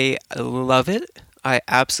 I love it. I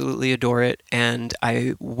absolutely adore it, and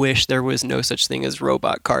I wish there was no such thing as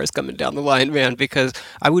robot cars coming down the line, man, because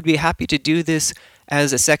I would be happy to do this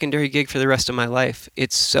as a secondary gig for the rest of my life.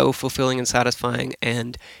 It's so fulfilling and satisfying,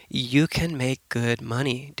 and you can make good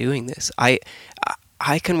money doing this. I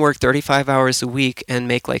can work 35 hours a week and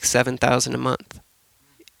make like $7,000 a month.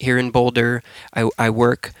 Here in Boulder, I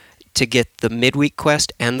work to get the midweek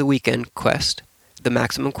quest and the weekend quest, the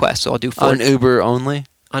maximum quest. So I'll do 4 On Uber only.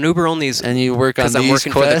 On Uber only is And you work on 'cause I'm these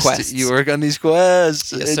working for the quests. quests. You work on these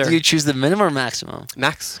quests. Yes, sir. Do you choose the minimum or maximum?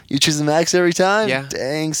 max. You choose the max every time? Yeah.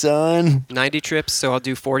 Dang, son. 90 trips, so I'll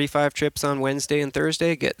do 45 trips on Wednesday and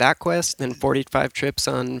Thursday, get that quest, then 45 trips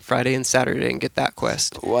on Friday and Saturday and get that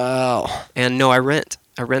quest. Wow. And no, I rent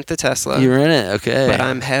the Tesla. You're in it. Okay. But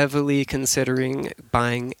I'm heavily considering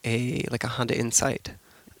buying a Honda Insight.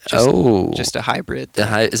 Just a hybrid.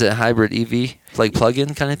 Is it a hybrid EV, like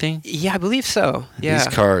plug-in kind of thing? Yeah, I believe so. Yeah.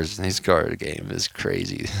 These car game is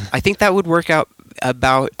crazy. I think that would work out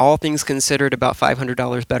about, all things considered, about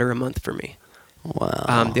 $500 better a month for me.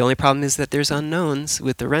 Wow. The only problem is that there's unknowns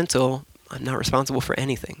with the rental. I'm not responsible for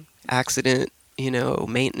anything. Accident,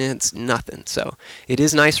 maintenance, nothing. So it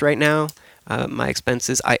is nice right now. My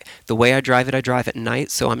expenses, the way I drive at night,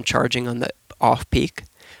 so I'm charging on the off-peak.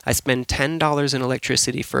 I spend $10 in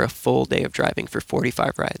electricity for a full day of driving for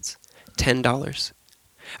 45 rides. $10.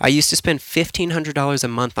 I used to spend $1,500 a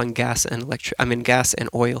month on gas and gas and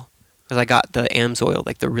oil, because I got the AMS oil,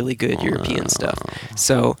 like the really good European stuff.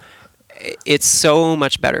 So it's so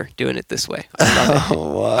much better doing it this way. I love it.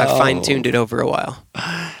 Wow. I fine-tuned it over a while.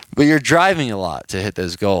 But you're driving a lot to hit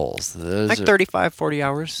those goals. Like 35, 40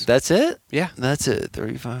 hours. That's it? Yeah. That's it.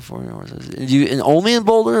 35, 40 hours. Only in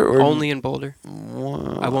Boulder? Or? Only in Boulder.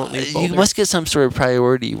 Wow. I won't leave Boulder. You must get some sort of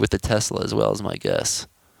priority with the Tesla as well, is my guess.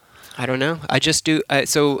 I don't know. I just do. I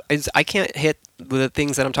can't hit the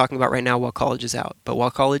things that I'm talking about right now while college is out. But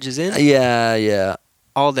while college is in, Yeah.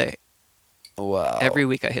 all day. Wow. Every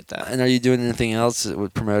week I hit that. And are you doing anything else,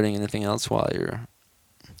 promoting anything else while you're...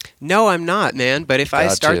 No, I'm not, man. But if I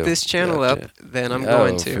Got start you. this channel Got up, you. then I'm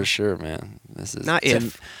going to. For sure, man. This is Not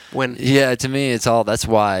if, when. Yeah, to me, it's all. That's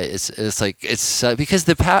why it's because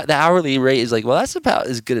the hourly rate is like, well, that's about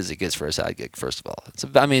as good as it gets for a side gig. First of all,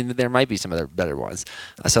 there might be some other better ones.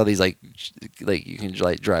 I saw these like you can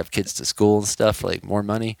drive kids to school and stuff for like more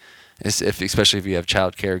money. Especially if you have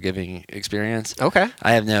child caregiving experience. Okay.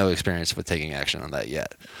 I have no experience with taking action on that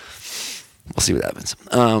yet. We'll see what happens.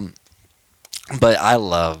 But I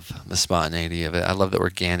love the spontaneity of it. I love the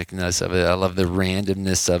organicness of it. I love the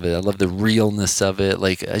randomness of it. I love the realness of it.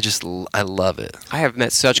 I love it. I have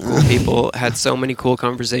met such cool people, had so many cool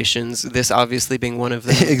conversations, this obviously being one of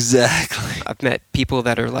them. Exactly. I've met people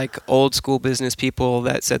that are like old school business people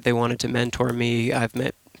that said they wanted to mentor me. I've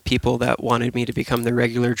met people that wanted me to become the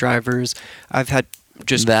regular drivers. I've had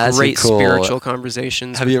just That's great cool. spiritual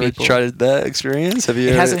conversations. Have with you ever people. tried that experience? Have you?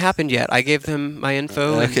 It hasn't happened yet. I gave them my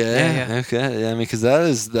info. And, Okay. yeah. Okay. Yeah. I mean, because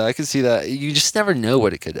I can see that. You just never know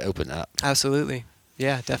what it could open up. Absolutely.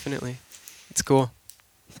 Yeah, definitely. It's cool.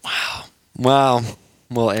 Wow.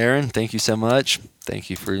 Well, Aaron, thank you so much. Thank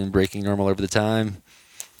you for breaking normal over the time.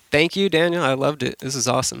 Thank you, Daniel. I loved it. This is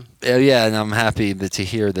awesome. Yeah, and I'm happy to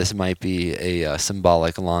hear this might be a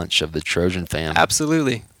symbolic launch of the Trojan fam.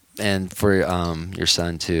 Absolutely. And for your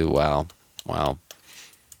son too. Wow.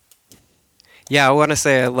 Yeah, I want to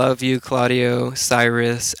say I love you, Claudio,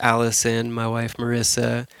 Cyrus, Allison, my wife,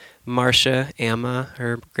 Marissa, Marcia, Amma,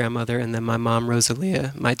 her grandmother, and then my mom,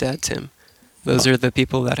 Rosalia, my dad, Tim. Those are the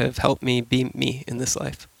people that have helped me be me in this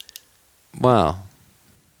life. Wow.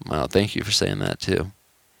 Thank you for saying that too.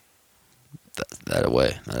 That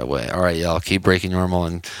away. All right, y'all. Keep breaking normal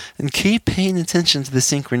and keep paying attention to the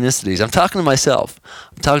synchronicities. I'm talking to myself.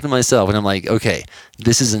 And I'm like, okay,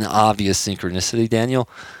 this is an obvious synchronicity, Daniel.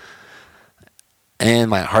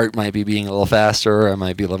 And my heart might be beating a little faster, or I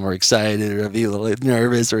might be a little more excited, or I'd be a little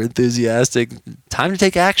nervous or enthusiastic. Time to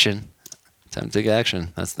take action.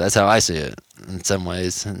 That's how I see it in some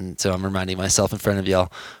ways. And so I'm reminding myself in front of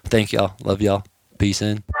y'all. Thank y'all. Love y'all. Peace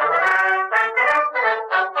in.